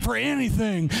be for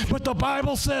anything. But the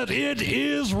Bible said, it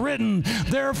is written,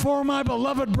 therefore, my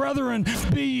beloved brethren,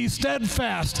 be ye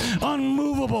steadfast,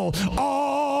 unmovable,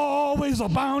 always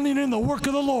abounding in the work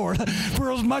of the Lord,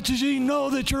 for as much as ye know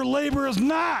that your labor is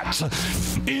not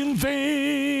in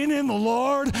vain in the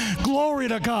Lord. Glory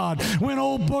to God. When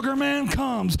old booger man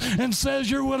comes and says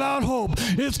you're without hope,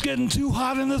 it's getting too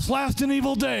hot in this last and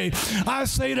evil day, I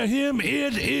say to him,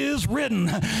 it is written.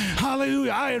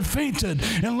 Hallelujah. I had fainted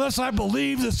unless I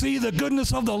believed to see the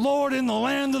goodness of the Lord in the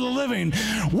land of the living.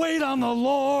 Wait on the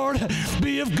Lord.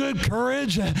 Be of good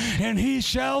courage, and he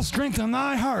shall strengthen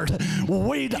thy heart.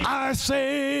 Wait, I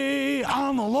say,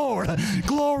 on the Lord.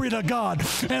 Glory to God.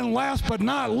 And last but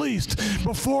not least,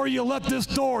 before you let this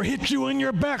door hit you in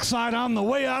your backside on the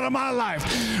way out of my life,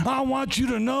 I want you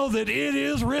to know that it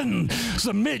is written.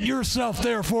 Submit yourself,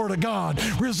 therefore, to God.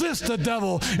 Resist the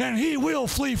devil, and he will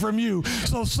flee from you.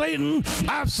 So, Satan,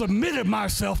 I've submitted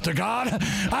myself to God.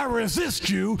 I resist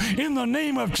you in the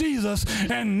name of Jesus,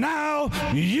 and now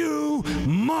you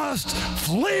must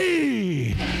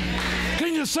flee.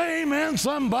 Can you say amen,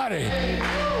 somebody?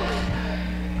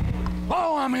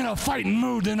 Oh, I'm in a fighting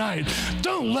mood tonight.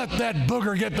 Don't let that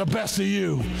booger get the best of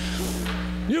you.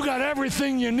 You got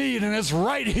everything you need, and it's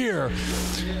right here.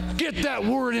 Get that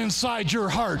word inside your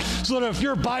heart so that if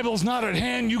your Bible's not at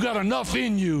hand, you got enough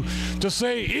in you to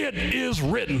say, it is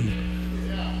written.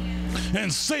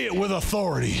 And say it with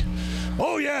authority.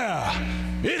 Oh, yeah,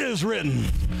 it is written.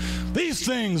 These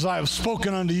things I have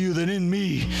spoken unto you, that in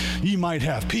me ye might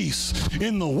have peace.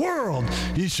 In the world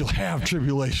ye shall have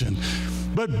tribulation.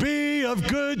 But be of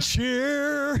good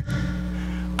cheer.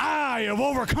 I have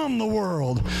overcome the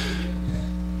world.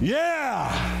 Yeah.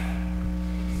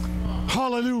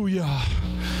 Hallelujah.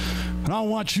 And I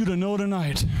want you to know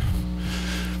tonight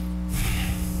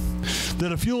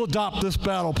that if you'll adopt this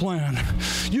battle plan,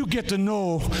 you get to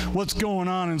know what's going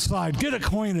on inside. Get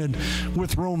acquainted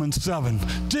with Romans 7.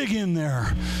 Dig in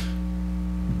there.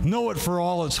 Know it for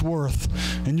all it's worth.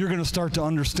 And you're going to start to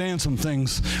understand some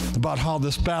things about how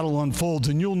this battle unfolds.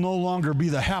 And you'll no longer be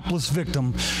the hapless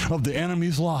victim of the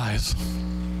enemy's lies.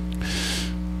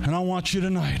 And I want you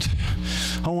tonight,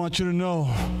 I want you to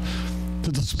know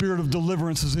that the spirit of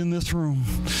deliverance is in this room.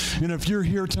 And if you're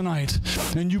here tonight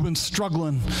and you've been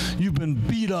struggling, you've been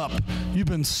beat up, you've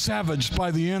been savaged by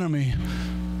the enemy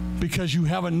because you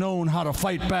haven't known how to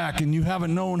fight back and you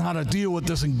haven't known how to deal with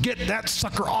this and get that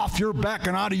sucker off your back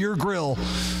and out of your grill.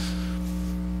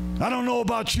 I don't know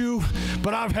about you,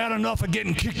 but I've had enough of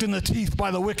getting kicked in the teeth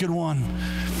by the wicked one.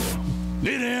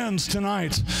 It ends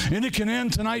tonight, and it can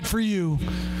end tonight for you.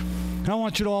 I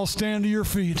want you to all stand to your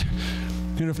feet.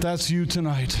 And if that's you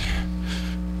tonight,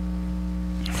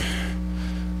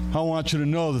 I want you to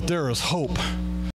know that there is hope.